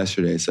literally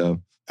yesterday.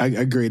 So I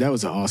agree. That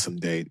was an awesome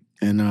date.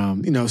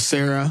 And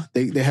Sarah,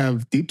 they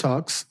have deep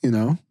talks.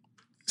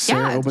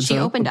 Sarah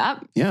opened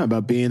up. Yeah,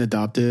 about being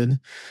adopted,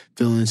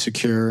 feeling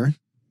insecure.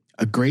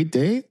 A great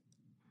date,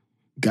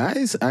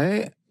 guys.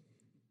 I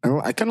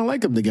kind of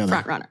like them together.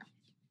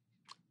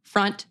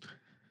 Front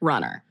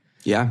runner.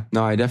 Yeah.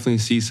 No, I definitely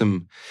see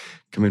some,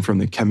 coming from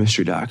the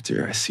chemistry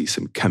doctor, I see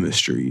some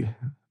chemistry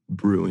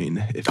brewing,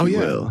 if you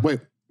will. Wait.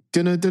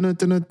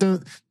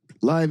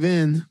 Live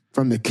in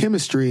from the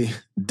chemistry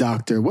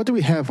doctor. What do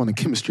we have on the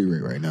chemistry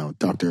rate right now,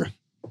 Dr.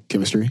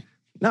 Chemistry?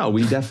 No,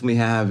 we definitely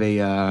have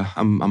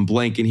I'm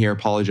blanking here.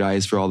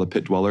 Apologize for all the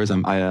pit dwellers.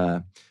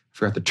 I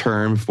forgot the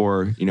term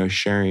for,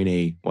 sharing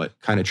a,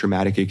 what kind of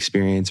traumatic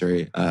experience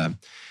or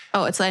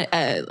it's like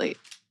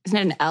isn't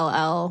it an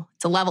LL?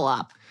 It's a level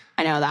up.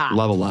 I know that.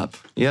 Level up.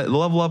 Yeah, the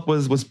level up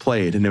was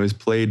played, and it was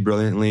played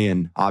brilliantly.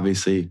 And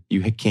obviously,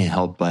 you can't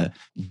help but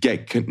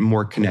get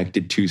more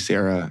connected to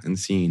Sarah and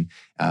seeing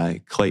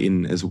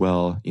Clayton as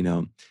well.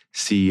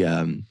 See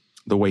the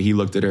way he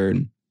looked at her,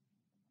 and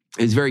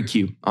it's very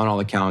cute on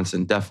all accounts,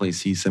 and definitely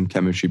see some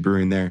chemistry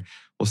brewing there.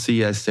 We'll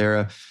see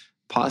Sarah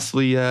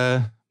possibly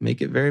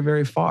make it very,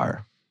 very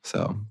far.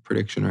 So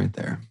prediction right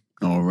there.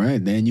 All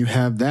right, then you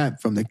have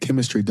that from the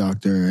chemistry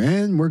doctor.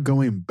 And we're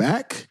going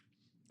back,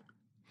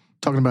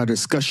 talking about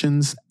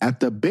discussions at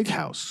the big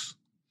house.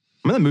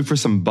 I'm going to move for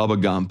some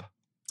Bubba Gump.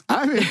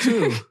 I'm in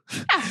too.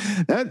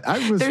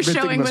 They're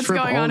showing what's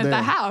going on at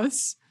the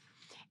house.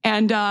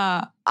 And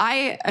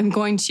I am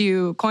going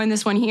to coin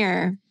this one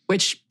here,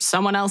 which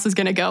someone else is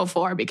going to go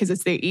for because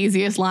it's the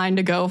easiest line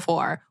to go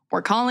for.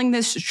 We're calling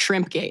this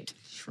Shrimp Gate.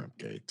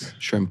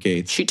 Shrimp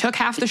Gate. She took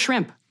half the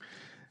shrimp.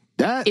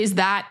 Is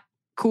that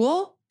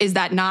cool? Is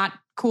that not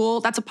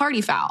cool? That's a party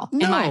foul,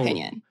 in my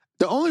opinion.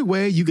 The only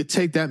way you could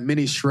take that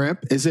many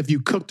shrimp is if you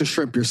cook the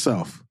shrimp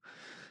yourself.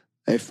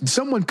 If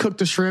someone cooked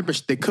the shrimp,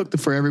 they cooked it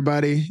for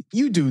everybody,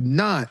 you do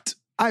not,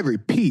 I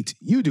repeat,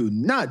 you do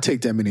not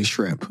take that many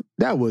shrimp.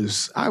 I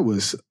was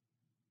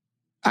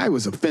I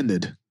was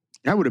offended.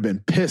 I would have been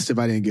pissed if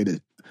I didn't get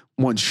it.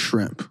 One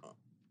shrimp.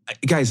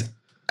 Guys,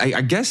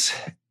 I guess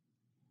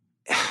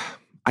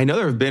I know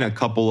there have been a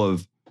couple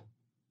of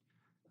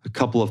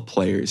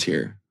players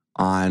here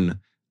on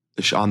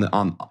the show,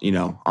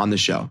 on the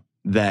show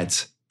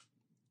that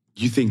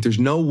you think there's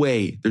no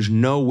way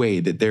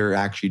that they're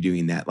actually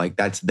doing that. Like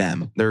that's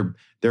them. They're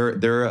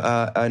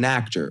an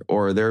actor,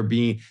 or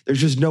there's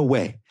just no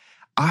way.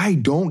 I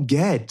don't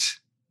get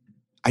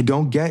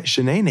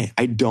Shanae.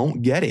 I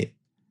don't get it.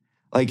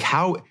 Like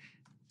how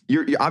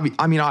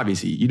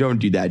obviously you don't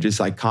do that. Just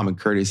like common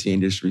courtesy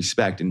and just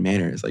respect and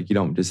manners. Like you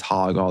don't just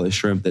hog all the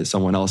shrimp that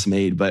someone else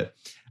made. But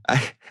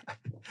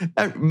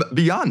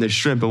beyond the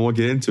shrimp, and we'll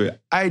get into it,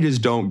 I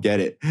just don't get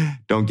it.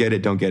 Don't get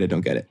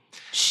it.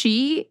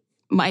 She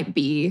might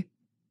be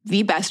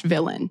the best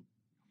villain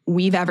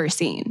we've ever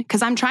seen.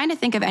 Because I'm trying to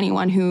think of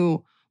anyone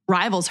who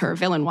rivals her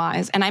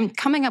villain-wise. And I'm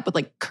coming up with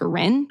like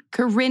Corinne.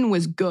 Corinne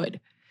was good.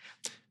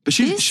 But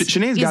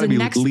Shanae's got to be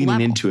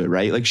leaning into it,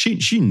 right? Like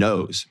she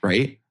knows,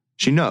 right?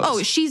 She knows.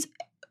 Oh,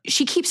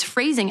 she keeps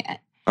phrasing it.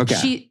 Okay.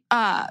 She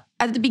at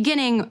the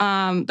beginning,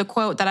 the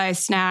quote that I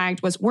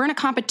snagged was, "We're in a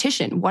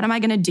competition. What am I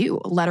going to do?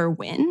 Let her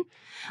win?"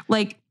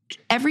 Like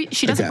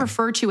she doesn't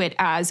refer to it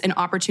as an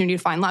opportunity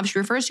to find love. She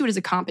refers to it as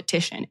a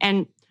competition,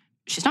 and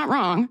she's not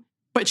wrong.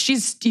 But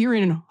she's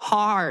steering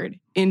hard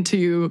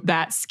into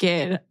that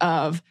skid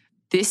of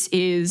this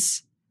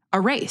is a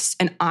race,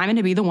 and I'm going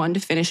to be the one to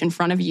finish in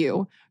front of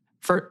you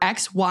for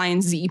X, Y,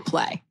 and Z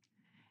play,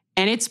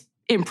 and it's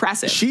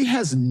impressive. She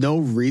has no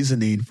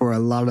reasoning for a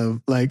lot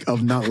of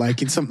not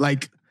liking some.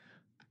 Like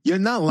you're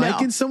not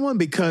liking someone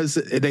because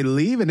they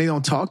leave and they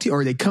don't talk to you,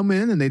 or they come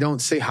in and they don't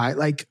say hi.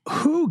 Like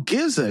who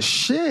gives a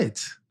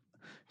shit?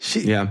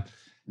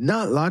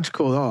 Not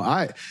logical at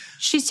all.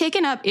 She's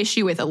taken up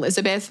issue with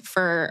Elizabeth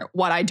for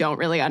what I don't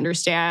really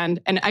understand.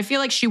 And I feel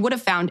like she would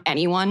have found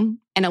anyone,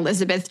 and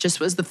Elizabeth just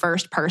was the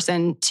first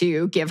person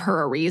to give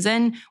her a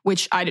reason,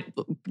 which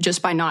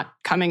just by not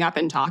coming up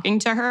and talking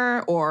to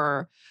her,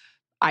 or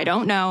I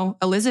don't know,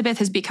 Elizabeth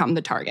has become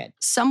the target.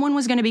 Someone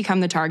was going to become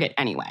the target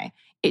anyway.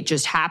 It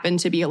just happened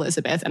to be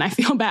Elizabeth. And I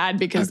feel bad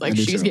because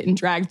she's getting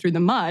dragged through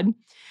the mud.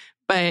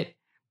 But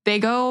they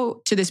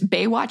go to this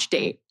Baywatch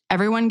date.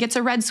 Everyone gets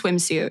a red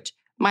swimsuit.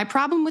 My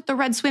problem with the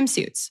red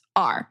swimsuits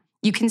are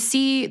you can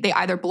see they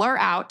either blur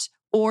out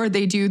or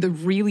they do the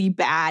really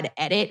bad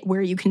edit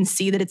where you can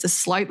see that it's a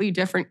slightly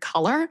different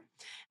color,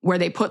 where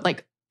they put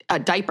like a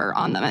diaper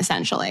on them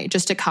essentially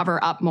just to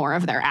cover up more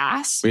of their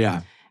ass.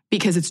 Yeah.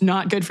 Because it's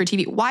not good for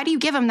TV. Why do you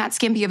give them that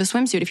skimpy of a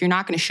swimsuit if you're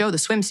not going to show the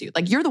swimsuit?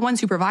 Like you're the ones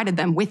who provided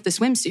them with the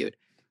swimsuit.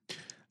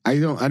 I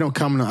don't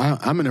comment.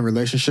 I'm in a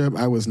relationship.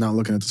 I was not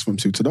looking at the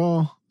swimsuits at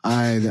all.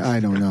 I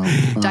don't know.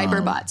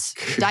 Diaper butts.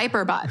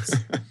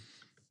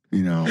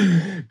 You know.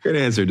 Good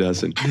answer,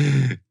 Dustin.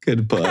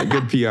 Good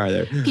PR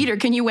there. Peter,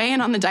 can you weigh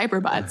in on the diaper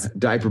butts?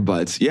 Diaper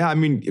butts. Yeah, I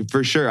mean,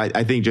 for sure.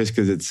 I think just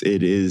because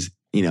it is,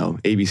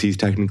 ABC is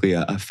technically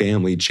a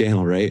family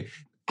channel, right?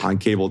 On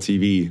cable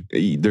TV,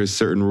 there's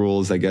certain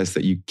rules, I guess,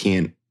 that you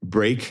can't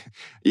break.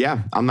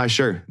 Yeah, I'm not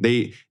sure.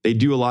 They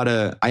do a lot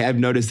of, I've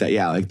noticed that,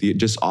 like the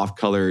just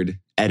off-colored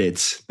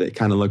edits that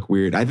kind of look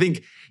weird. I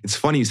think it's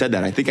funny you said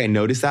that. I think I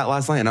noticed that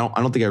last night, and I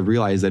don't think I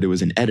realized that it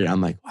was an edit.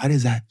 I'm like, why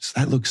does that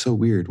looks so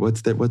weird?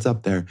 What's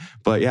up there?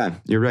 But yeah,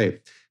 you're right.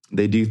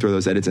 They do throw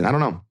those edits in. I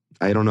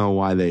don't know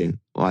why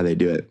they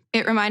do it.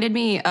 It reminded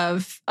me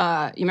of, you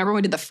remember when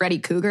we did the Freddy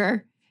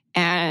Cougar?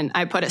 And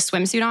I put a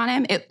swimsuit on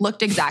him. It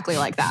looked exactly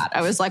like that.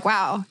 I was like,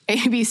 wow,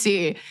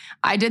 ABC,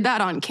 I did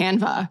that on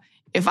Canva.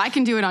 If I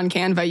can do it on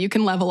Canva, you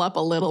can level up a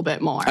little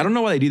bit more. I don't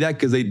know why they do that,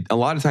 because a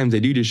lot of times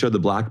they do just show the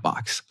black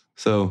box.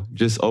 So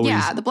just always.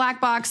 Yeah, the black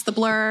box, the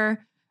blur,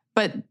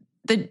 but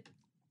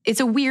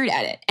it's a weird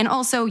edit. And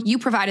also you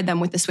provided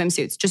them with the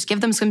swimsuits. Just give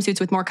them swimsuits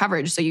with more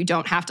coverage so you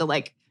don't have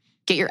to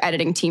get your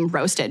editing team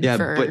roasted. Yeah,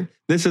 but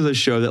this is a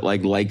show that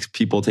likes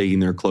people taking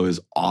their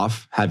clothes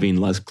off, having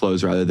less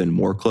clothes rather than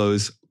more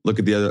clothes. Look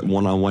at the other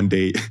one-on-one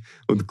date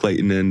with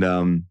Clayton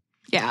and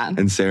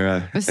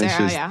Sarah. With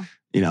Sarah,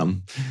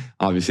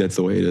 obviously that's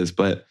the way it is.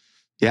 But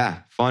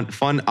yeah,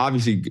 fun.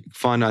 Obviously,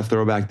 fun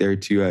throwback there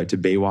to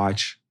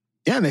Baywatch.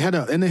 Yeah, and they had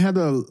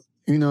the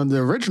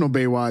original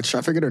Baywatch.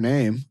 I forget her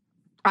name.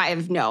 I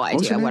have no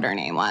idea what her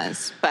name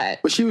was, but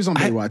she was on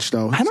Baywatch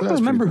though. I don't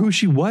remember who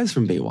she was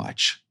from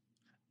Baywatch.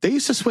 They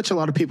used to switch a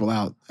lot of people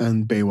out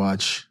on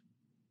Baywatch.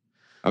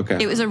 Okay,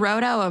 it was a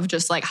roto of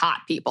just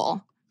hot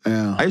people.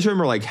 Yeah. I just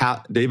remember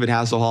David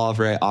Hasselhoff,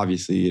 right?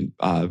 Obviously,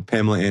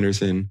 Pamela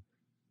Anderson.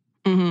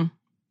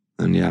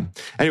 Mm-hmm. And yeah.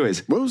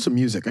 Anyways. What was the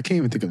music? I can't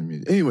even think of the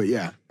music. Anyway,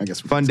 yeah. I guess.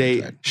 Fun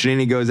date.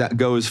 Shanae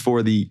goes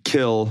for the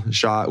kill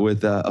shot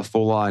with a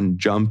full-on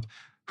jump,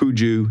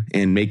 hooju,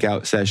 and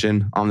makeout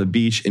session on the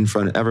beach in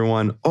front of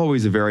everyone.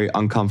 Always a very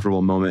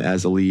uncomfortable moment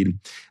as a lead,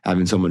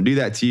 having someone do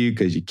that to you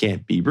because you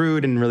can't be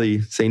rude and really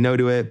say no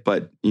to it,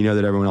 but you know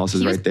that everyone else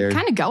is right there. He was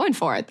kind of going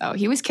for it, though.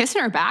 He was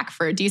kissing her back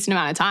for a decent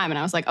amount of time, and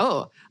I was like,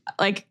 oh,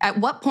 at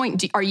what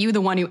point are you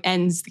the one who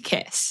ends the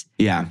kiss?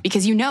 Yeah.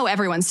 Because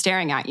everyone's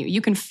staring at you.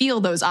 You can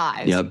feel those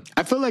eyes. Yep.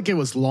 I feel like it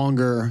was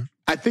longer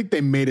I think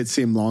they made it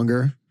seem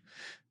longer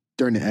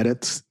during the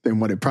edits than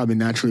what it probably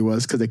naturally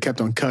was because they kept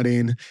on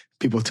cutting,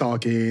 people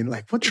talking,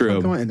 like, what the fuck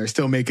going on? And they're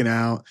still making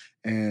out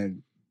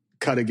and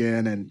cut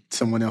again and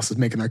someone else is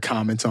making their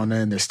comments on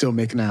it and they're still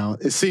making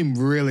out. It seemed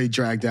really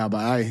dragged out, but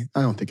I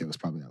don't think it was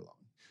probably that long.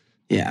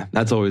 Yeah,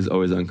 that's always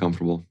an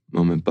uncomfortable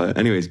moment. But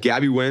anyways,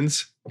 Gabby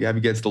wins.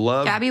 Gabby gets the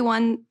love. Gabby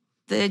won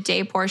the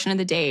day portion of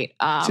the date.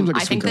 Seems like a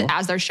I think sweet girl. that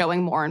as they're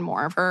showing more and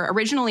more of her,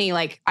 originally,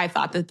 like, I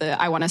thought that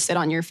the I want to sit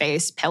on your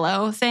face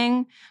pillow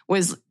thing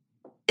was,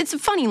 it's a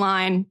funny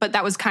line, but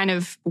that was kind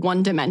of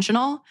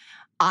one-dimensional.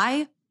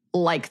 I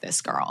like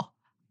this girl.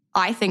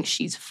 I think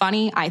she's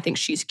funny. I think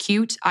she's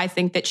cute. I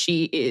think that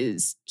she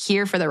is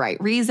here for the right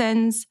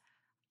reasons.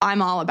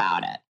 I'm all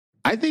about it.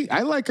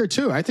 I like her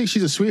too. I think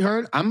she's a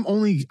sweetheart.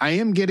 I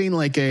am getting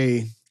like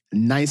a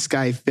nice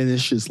guy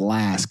finishes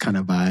last kind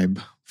of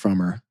vibe from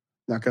her.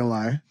 Not gonna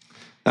lie.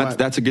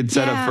 That's a good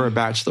setup for a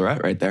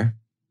bachelorette right there.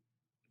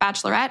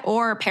 Bachelorette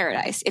or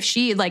Paradise. If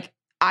she, like,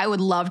 I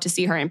would love to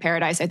see her in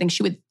Paradise. I think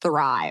she would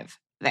thrive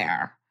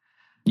there.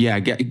 Yeah,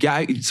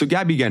 so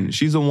Gabby, again,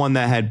 she's the one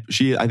that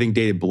I think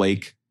dated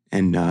Blake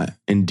and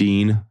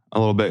Dean a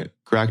little bit,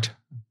 correct?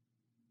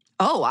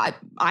 Oh,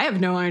 I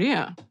have no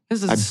idea.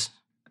 This is...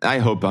 I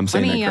hope I'm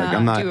saying that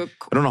correct.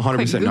 I don't know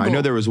 100% know. I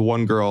know there was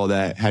one girl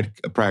that had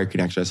a prior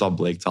connection. I saw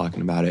Blake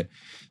talking about it.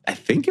 I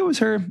think it was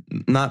her.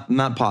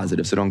 Not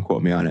positive, so don't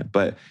quote me on it.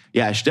 But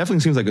yeah, she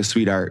definitely seems like a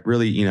sweetheart.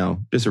 Really,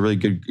 just a really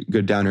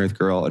good down-to-earth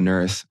girl, a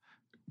nurse.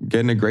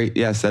 Getting a great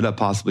setup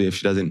possibly if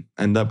she doesn't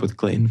end up with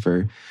Clayton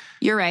for...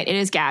 You're right. It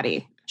is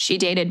Gabby. She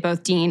dated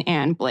both Dean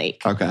and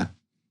Blake. Okay.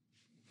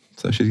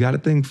 So she's got a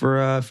thing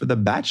for the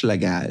Bachelor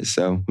guys.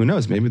 So who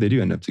knows? Maybe they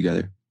do end up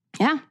together.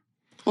 Yeah,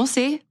 we'll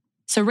see.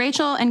 So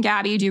Rachel and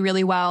Gabby do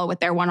really well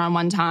with their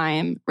one-on-one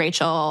time.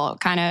 Rachel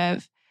kind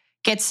of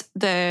gets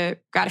the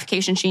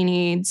gratification she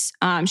needs.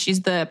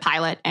 She's the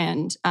pilot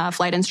and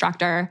flight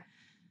instructor.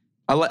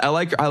 I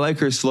like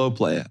her slow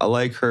play. I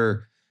like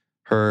her.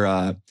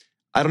 I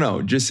don't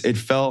know. Just it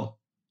felt.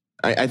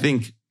 I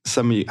think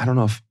some of you. I don't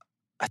know if.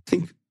 I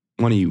think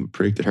one of you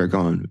predicted her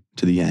going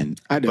to the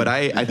end. I did. But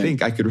I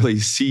think I could really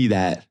see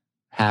that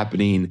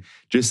happening.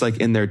 Just like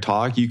in their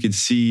talk, you could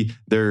see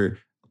their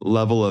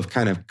level of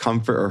kind of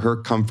comfort or her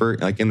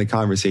comfort, like in the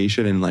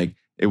conversation, and like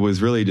it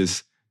was really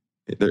just.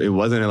 It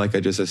wasn't like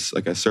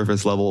a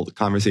surface level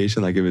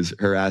conversation. Like it was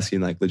her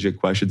asking like legit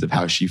questions of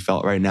how she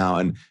felt right now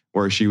and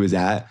where she was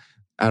at.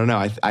 I don't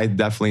know. I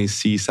definitely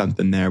see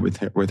something there with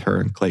her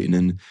and Clayton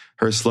and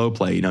her slow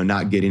play.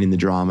 Not getting in the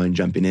drama and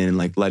jumping in and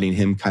like letting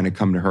him kind of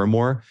come to her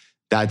more.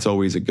 That's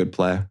always a good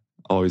play.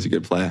 Always a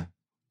good play.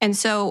 And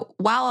so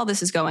while all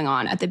this is going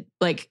on,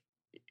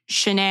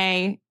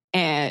 Shanae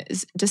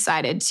has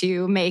decided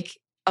to make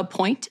a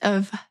point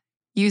of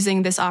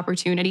using this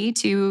opportunity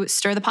to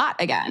stir the pot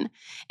again.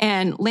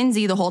 And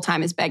Lindsay the whole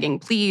time is begging,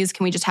 please,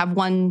 can we just have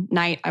one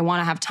night? I want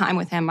to have time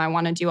with him. I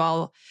want to do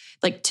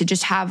to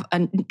just have a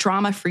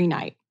drama-free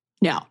night.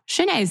 No,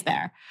 Shanae's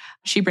there.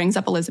 She brings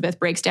up Elizabeth,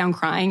 breaks down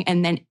crying,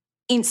 and then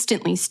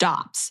instantly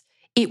stops.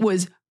 It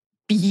was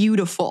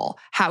beautiful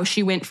how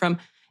she went from,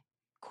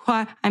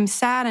 I'm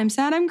sad,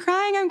 I'm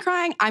crying,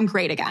 I'm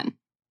great again.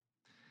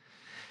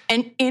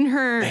 And in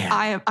her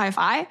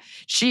IFI,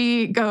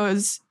 she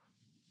goes,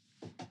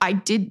 I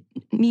did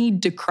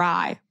need to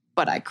cry,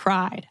 but I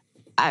cried.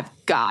 I've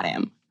got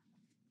him.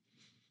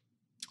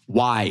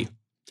 Why?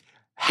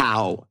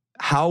 How?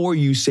 How are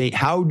you saying?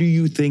 How do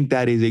you think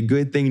that is a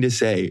good thing to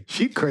say?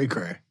 She cray.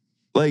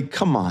 Like,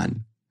 come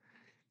on.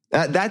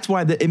 That's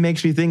why it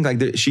makes me think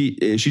like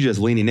she's just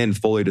leaning in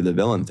fully to the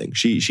villain thing.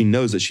 She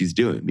knows what she's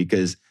doing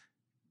because,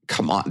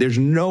 come on, there's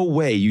no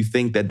way you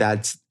think that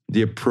that's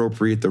the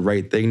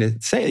right thing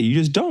to say. You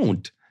just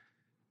don't.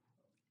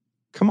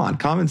 Come on,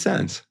 common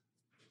sense.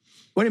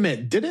 Wait a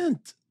minute.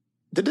 Didn't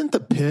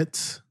the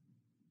Pit,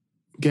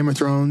 Game of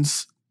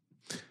Thrones,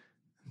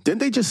 didn't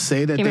they just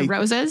say that Game of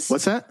Roses?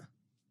 What's that?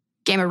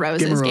 Game of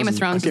Roses. Game of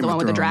Thrones is the one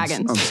with the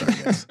dragons. I'm sorry,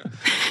 yes.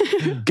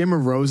 Game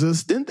of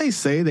Roses. Didn't they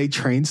say they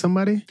trained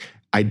somebody?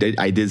 I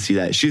did see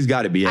that. She's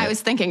got to be it. I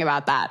was thinking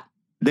about that.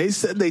 They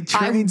said they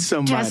trained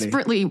somebody.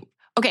 Desperately.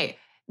 Okay,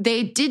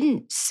 they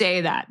didn't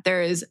say that.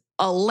 There is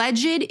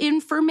alleged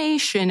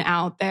information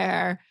out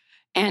there.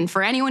 And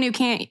for anyone who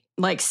can't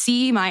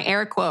see my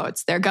air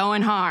quotes, they're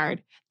going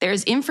hard.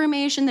 There's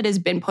information that has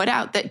been put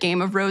out that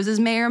Game of Roses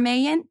may or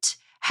mayn't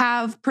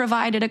have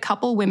provided a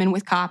couple women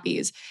with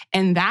copies.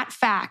 And that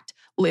fact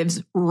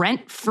lives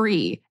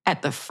rent-free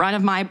at the front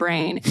of my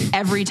brain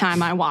every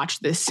time I watch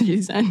this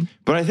season.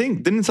 But I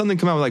think, didn't something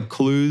come out with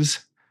clues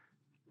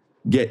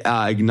get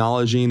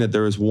acknowledging that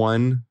there was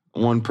one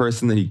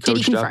person that he coached up?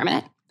 Did he confirm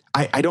it?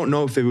 I don't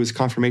know if it was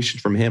confirmation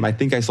from him. I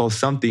think I saw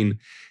something,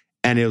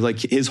 and it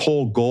was his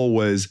whole goal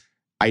was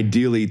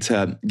ideally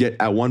to get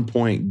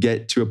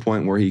to a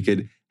point where he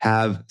could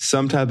have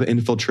some type of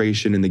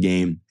infiltration in the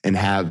game and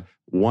have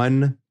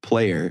one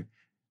player,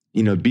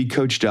 be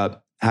coached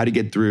up how to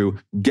get through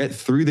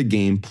the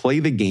game, play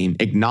the game,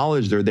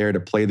 acknowledge they're there to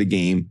play the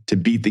game, to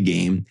beat the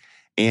game,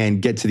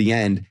 and get to the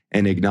end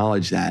and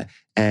acknowledge that.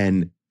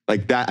 And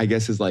that, I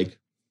guess, is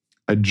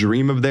a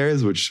dream of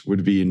theirs, which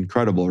would be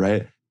incredible,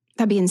 right?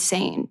 That'd be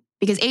insane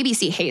because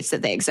ABC hates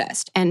that they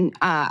exist. And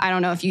I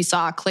don't know if you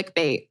saw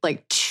Clickbait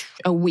like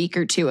a week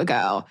or two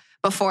ago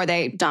before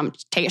they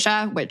dumped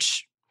Tayshia,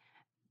 which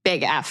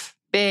big F.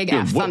 Big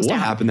F, thumbs down.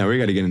 What happened there? We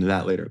got to get into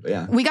that later, but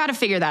yeah. We got to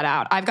figure that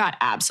out. I've got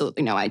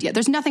absolutely no idea.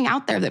 There's nothing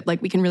out there that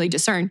like we can really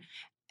discern.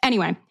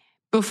 Anyway,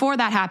 before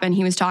that happened,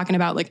 he was talking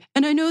about like,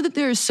 and I know that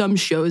there are some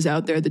shows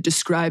out there that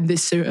describe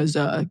this as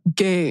a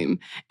game.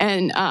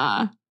 And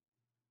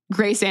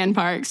Grace Ann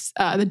Parks,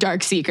 the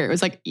Dark Seeker,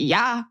 was like,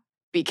 yeah,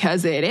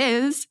 because it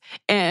is.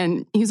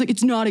 And he's like,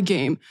 it's not a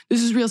game.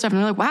 This is real stuff. And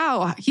I'm like,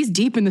 wow, he's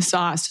deep in the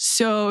sauce.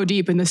 So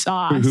deep in the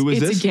sauce. Who was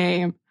this? It's a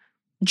game.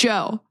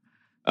 Joe.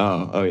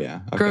 Oh yeah.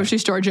 Okay. Grocery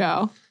Store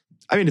Joe.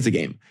 I mean, it's a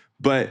game,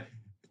 but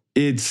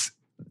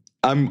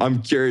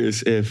I'm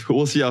curious if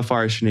we'll see how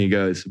far Shanae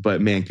goes.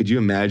 But man, could you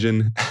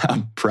imagine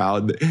how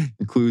proud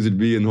the Clues would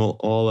be and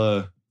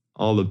all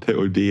the pit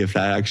would be if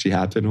that actually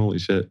happened? Holy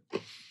shit.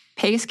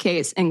 Pace,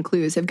 Case, and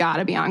Clues have got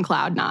to be on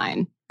cloud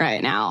 9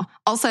 right now.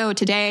 Also,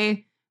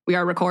 today we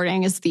are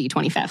recording is the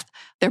 25th.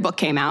 Their book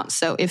came out.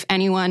 So if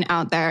anyone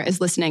out there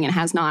is listening and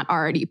has not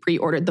already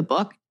pre-ordered the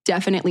book,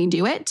 definitely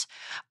do it.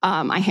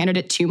 I handed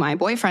it to my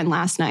boyfriend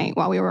last night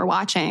while we were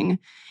watching,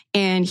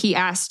 and he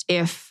asked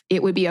if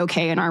it would be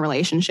okay in our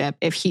relationship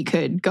if he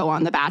could go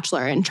on The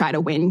Bachelor and try to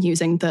win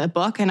using the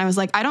book. And I was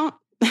like, I don't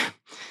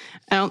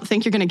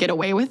think you're going to get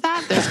away with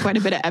that. There's quite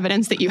a bit of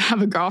evidence that you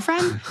have a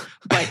girlfriend,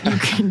 but you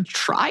can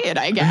try it,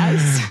 I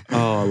guess.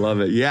 Oh, I love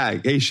it. Yeah.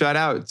 Hey, shout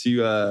out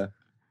to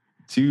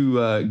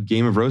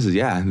Game of Roses.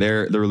 Yeah,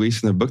 they're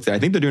releasing their book today. I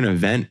think they're doing an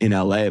event in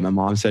LA. My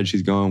mom said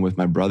she's going with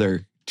my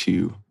brother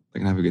to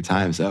have a good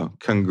time. So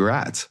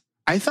congrats.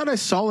 I thought I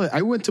saw it.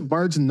 I went to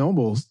Barnes and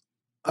Nobles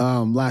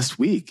last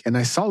week and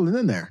I saw it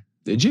in there.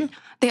 Did you?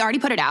 They already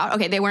put it out.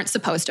 Okay, they weren't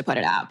supposed to put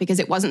it out because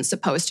it wasn't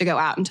supposed to go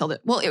out until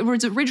it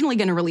was originally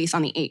going to release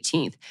on the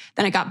 18th.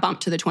 Then it got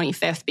bumped to the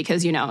 25th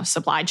because,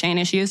 supply chain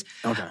issues.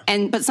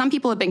 Okay. But some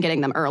people have been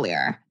getting them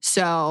earlier.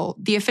 So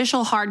the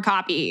official hard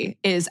copy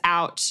is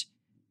out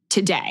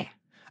today.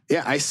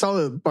 Yeah, I saw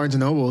it at Barnes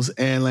and Nobles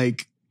and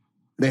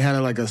they had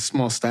a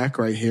small stack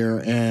right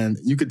here and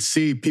you could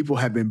see people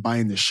had been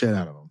buying the shit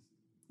out of them.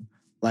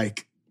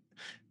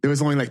 There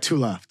was only 2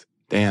 left.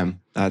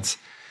 Damn, that's...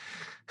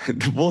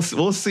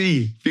 We'll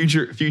see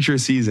future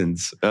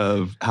seasons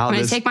of how I'm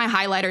going to take my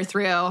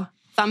highlighter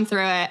thumb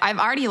through it. I've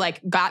already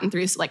gotten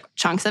through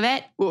chunks of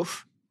it.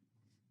 Oof.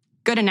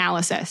 Good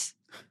analysis.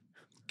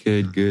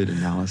 Good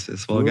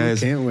analysis. Well, guys,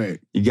 can't wait.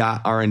 You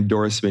got our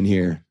endorsement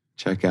here.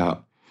 Check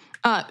out.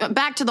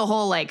 Back to the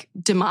whole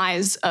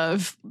demise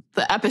of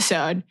the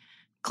episode.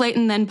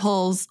 Clayton then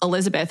pulls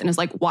Elizabeth and is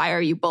like, why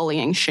are you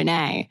bullying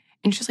Shanae?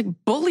 And she's like,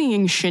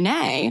 bullying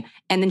Shanae?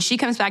 And then she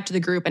comes back to the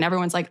group and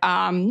everyone's like,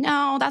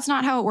 no, that's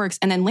not how it works.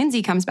 And then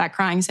Lindsay comes back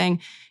crying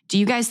saying, do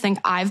you guys think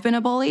I've been a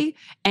bully?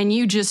 And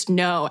you just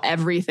know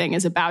everything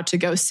is about to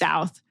go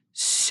south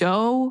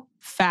so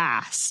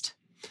fast.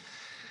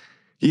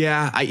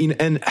 Yeah.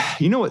 And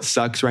you know what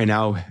sucks right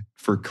now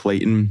for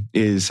Clayton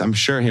is I'm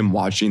sure him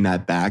watching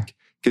that back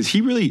because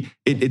he really,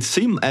 it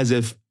seemed as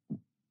if,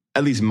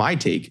 at least my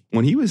take,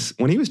 when he was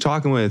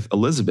talking with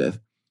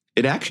Elizabeth,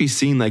 it actually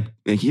seemed like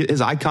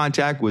his eye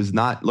contact was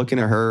not looking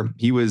at her.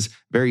 He was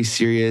very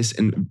serious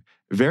and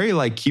very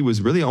he was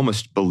really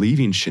almost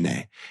believing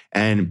Shanae.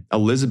 And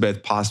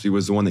Elizabeth possibly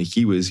was the one that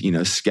he was,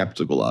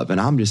 skeptical of. And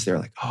I'm just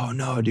there oh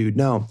no, dude,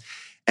 no.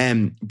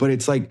 But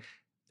it's and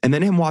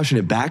then him watching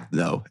it back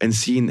though and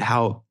seeing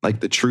how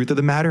the truth of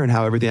the matter and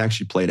how everything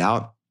actually played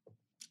out.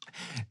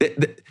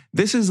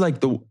 This is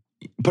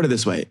put it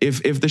this way.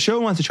 If the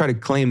show wants to try to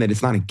claim that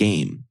it's not a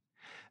game,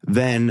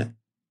 then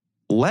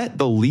let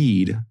the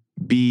lead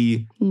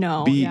be in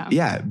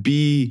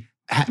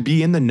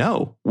the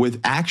know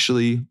with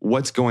actually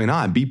what's going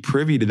on. Be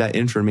privy to that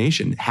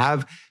information.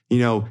 Have,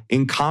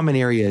 in common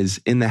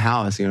areas in the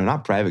house,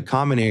 not private,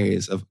 common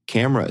areas of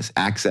cameras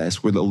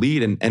access where the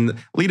lead and the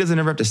lead doesn't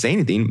ever have to say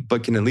anything,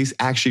 but can at least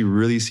actually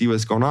really see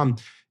what's going on.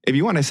 If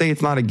you want to say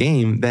it's not a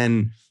game,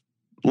 then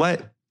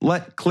let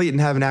Clayton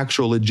have an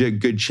actual legit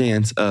good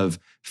chance of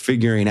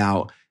figuring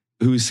out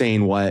who's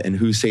saying what and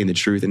who's saying the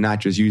truth and not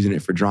just using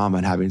it for drama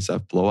and having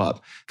stuff blow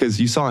up. Because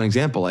you saw an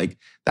example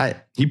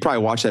that. He probably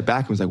watched that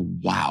back and was like,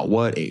 wow,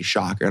 what a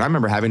shocker. And I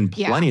remember having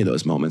plenty of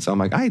those moments. I'm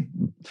like, I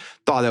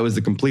thought that was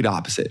the complete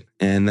opposite.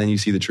 And then you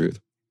see the truth.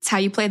 It's how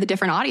you play the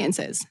different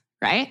audiences,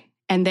 right?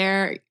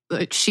 And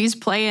she's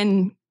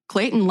playing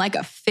Clayton like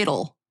a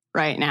fiddle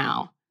right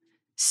now.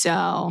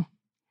 So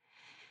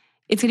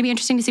it's going to be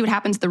interesting to see what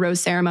happens at the rose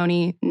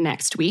ceremony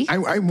next week.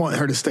 I want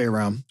her to stay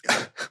around.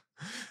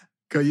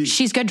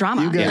 She's good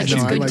drama. You guys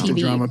she's know good I like TV.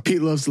 the drama.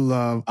 Pete loves the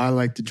love. I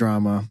like the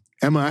drama.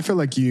 Emma, I feel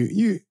like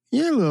you're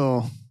a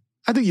little...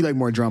 I think you like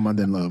more drama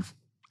than love.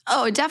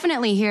 Oh,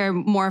 definitely here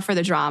more for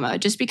the drama.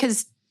 Just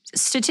because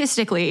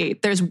statistically,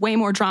 there's way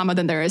more drama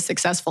than there is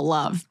successful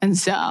love. And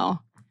so...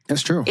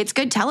 That's true. It's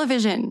good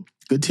television.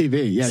 Good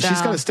TV. Yeah,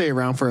 she's got to stay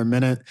around for a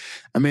minute.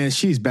 I mean,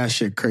 she's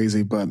batshit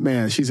crazy, but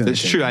man, she's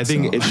entertaining. It's true. I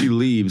think if she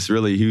leaves,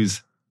 really,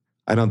 who's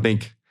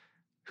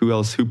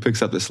Who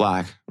picks up the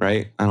slack,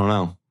 right? I don't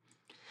know.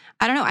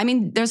 I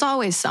mean, there's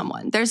always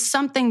someone. There's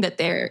something that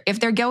if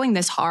they're going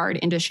this hard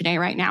into Shanae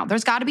right now,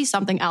 there's got to be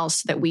something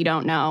else that we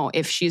don't know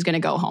if she's going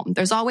to go home.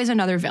 There's always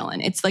another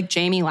villain. It's like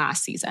Jamie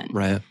last season.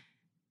 Right.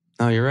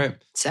 Oh, you're right.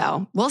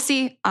 So we'll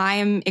see.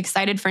 I'm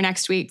excited for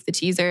next week. The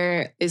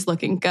teaser is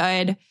looking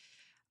good.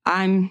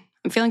 I'm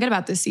feeling good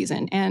about this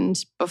season. And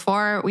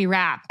before we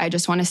wrap, I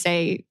just want to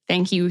say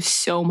thank you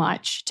so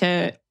much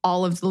to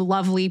all of the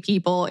lovely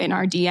people in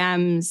our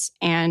DMs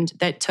and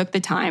that took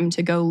the time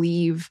to go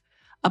leave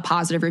a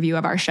positive review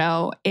of our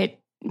show. It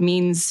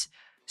means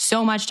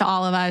so much to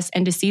all of us.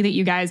 And to see that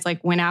you guys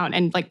like went out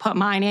and like put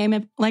my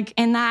name like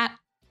in that,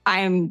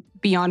 I am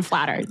beyond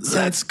flattered. So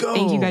let's go.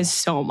 Thank you guys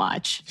so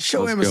much.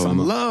 Show Emma some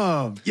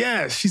love.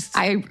 Yeah, that's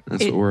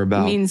what we're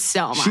about. It means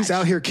so much. She's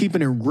out here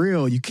keeping it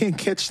real. You can't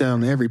catch that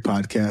on every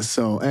podcast.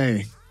 So,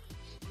 hey.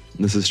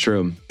 This is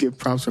true. Give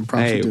props and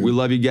props. Hey, we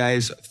love you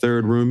guys.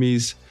 Third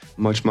Roomies.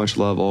 Much, much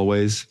love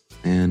always.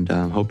 And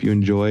hope you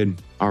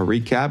enjoyed our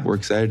recap. We're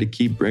excited to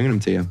keep bringing them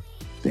to you.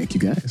 Thank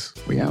you guys.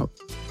 We out.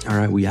 All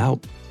right, we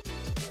out.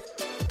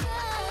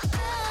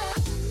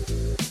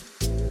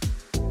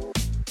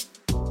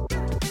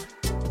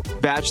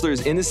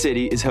 Bachelors in the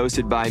City is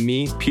hosted by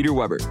me, Peter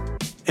Weber.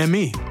 And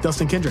me,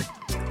 Dustin Kendrick.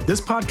 This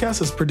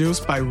podcast is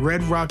produced by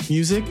Red Rock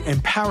Music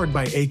and powered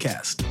by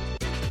Acast.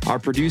 Our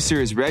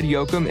producer is Red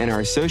Yoakum and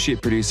our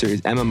associate producer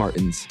is Emma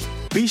Martins.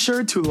 Be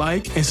sure to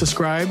like and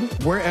subscribe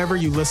wherever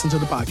you listen to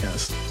the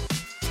podcast.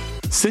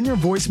 Send your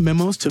voice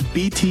memos to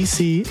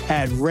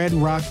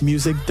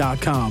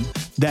btc@redrockmusic.com.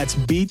 That's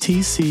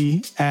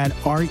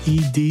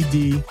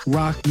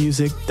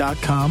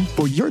btc@reddrockmusic.com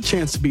for your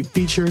chance to be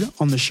featured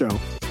on the show.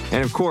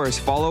 And of course,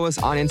 follow us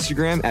on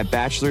Instagram at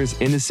Bachelors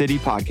in the City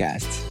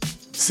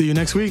Podcasts. See you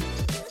next week.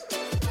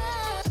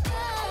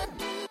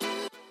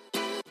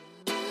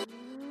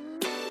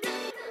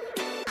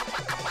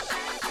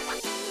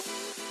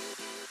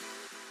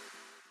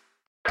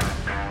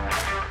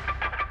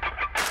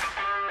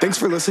 Thanks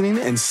for listening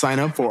and sign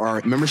up for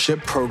our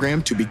membership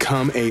program to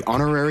become a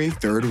honorary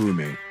third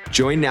roommate.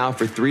 Join now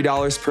for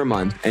 $3 per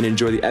month and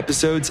enjoy the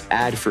episodes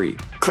ad-free.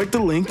 Click the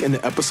link in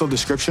the episode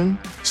description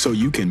so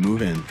you can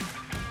move in.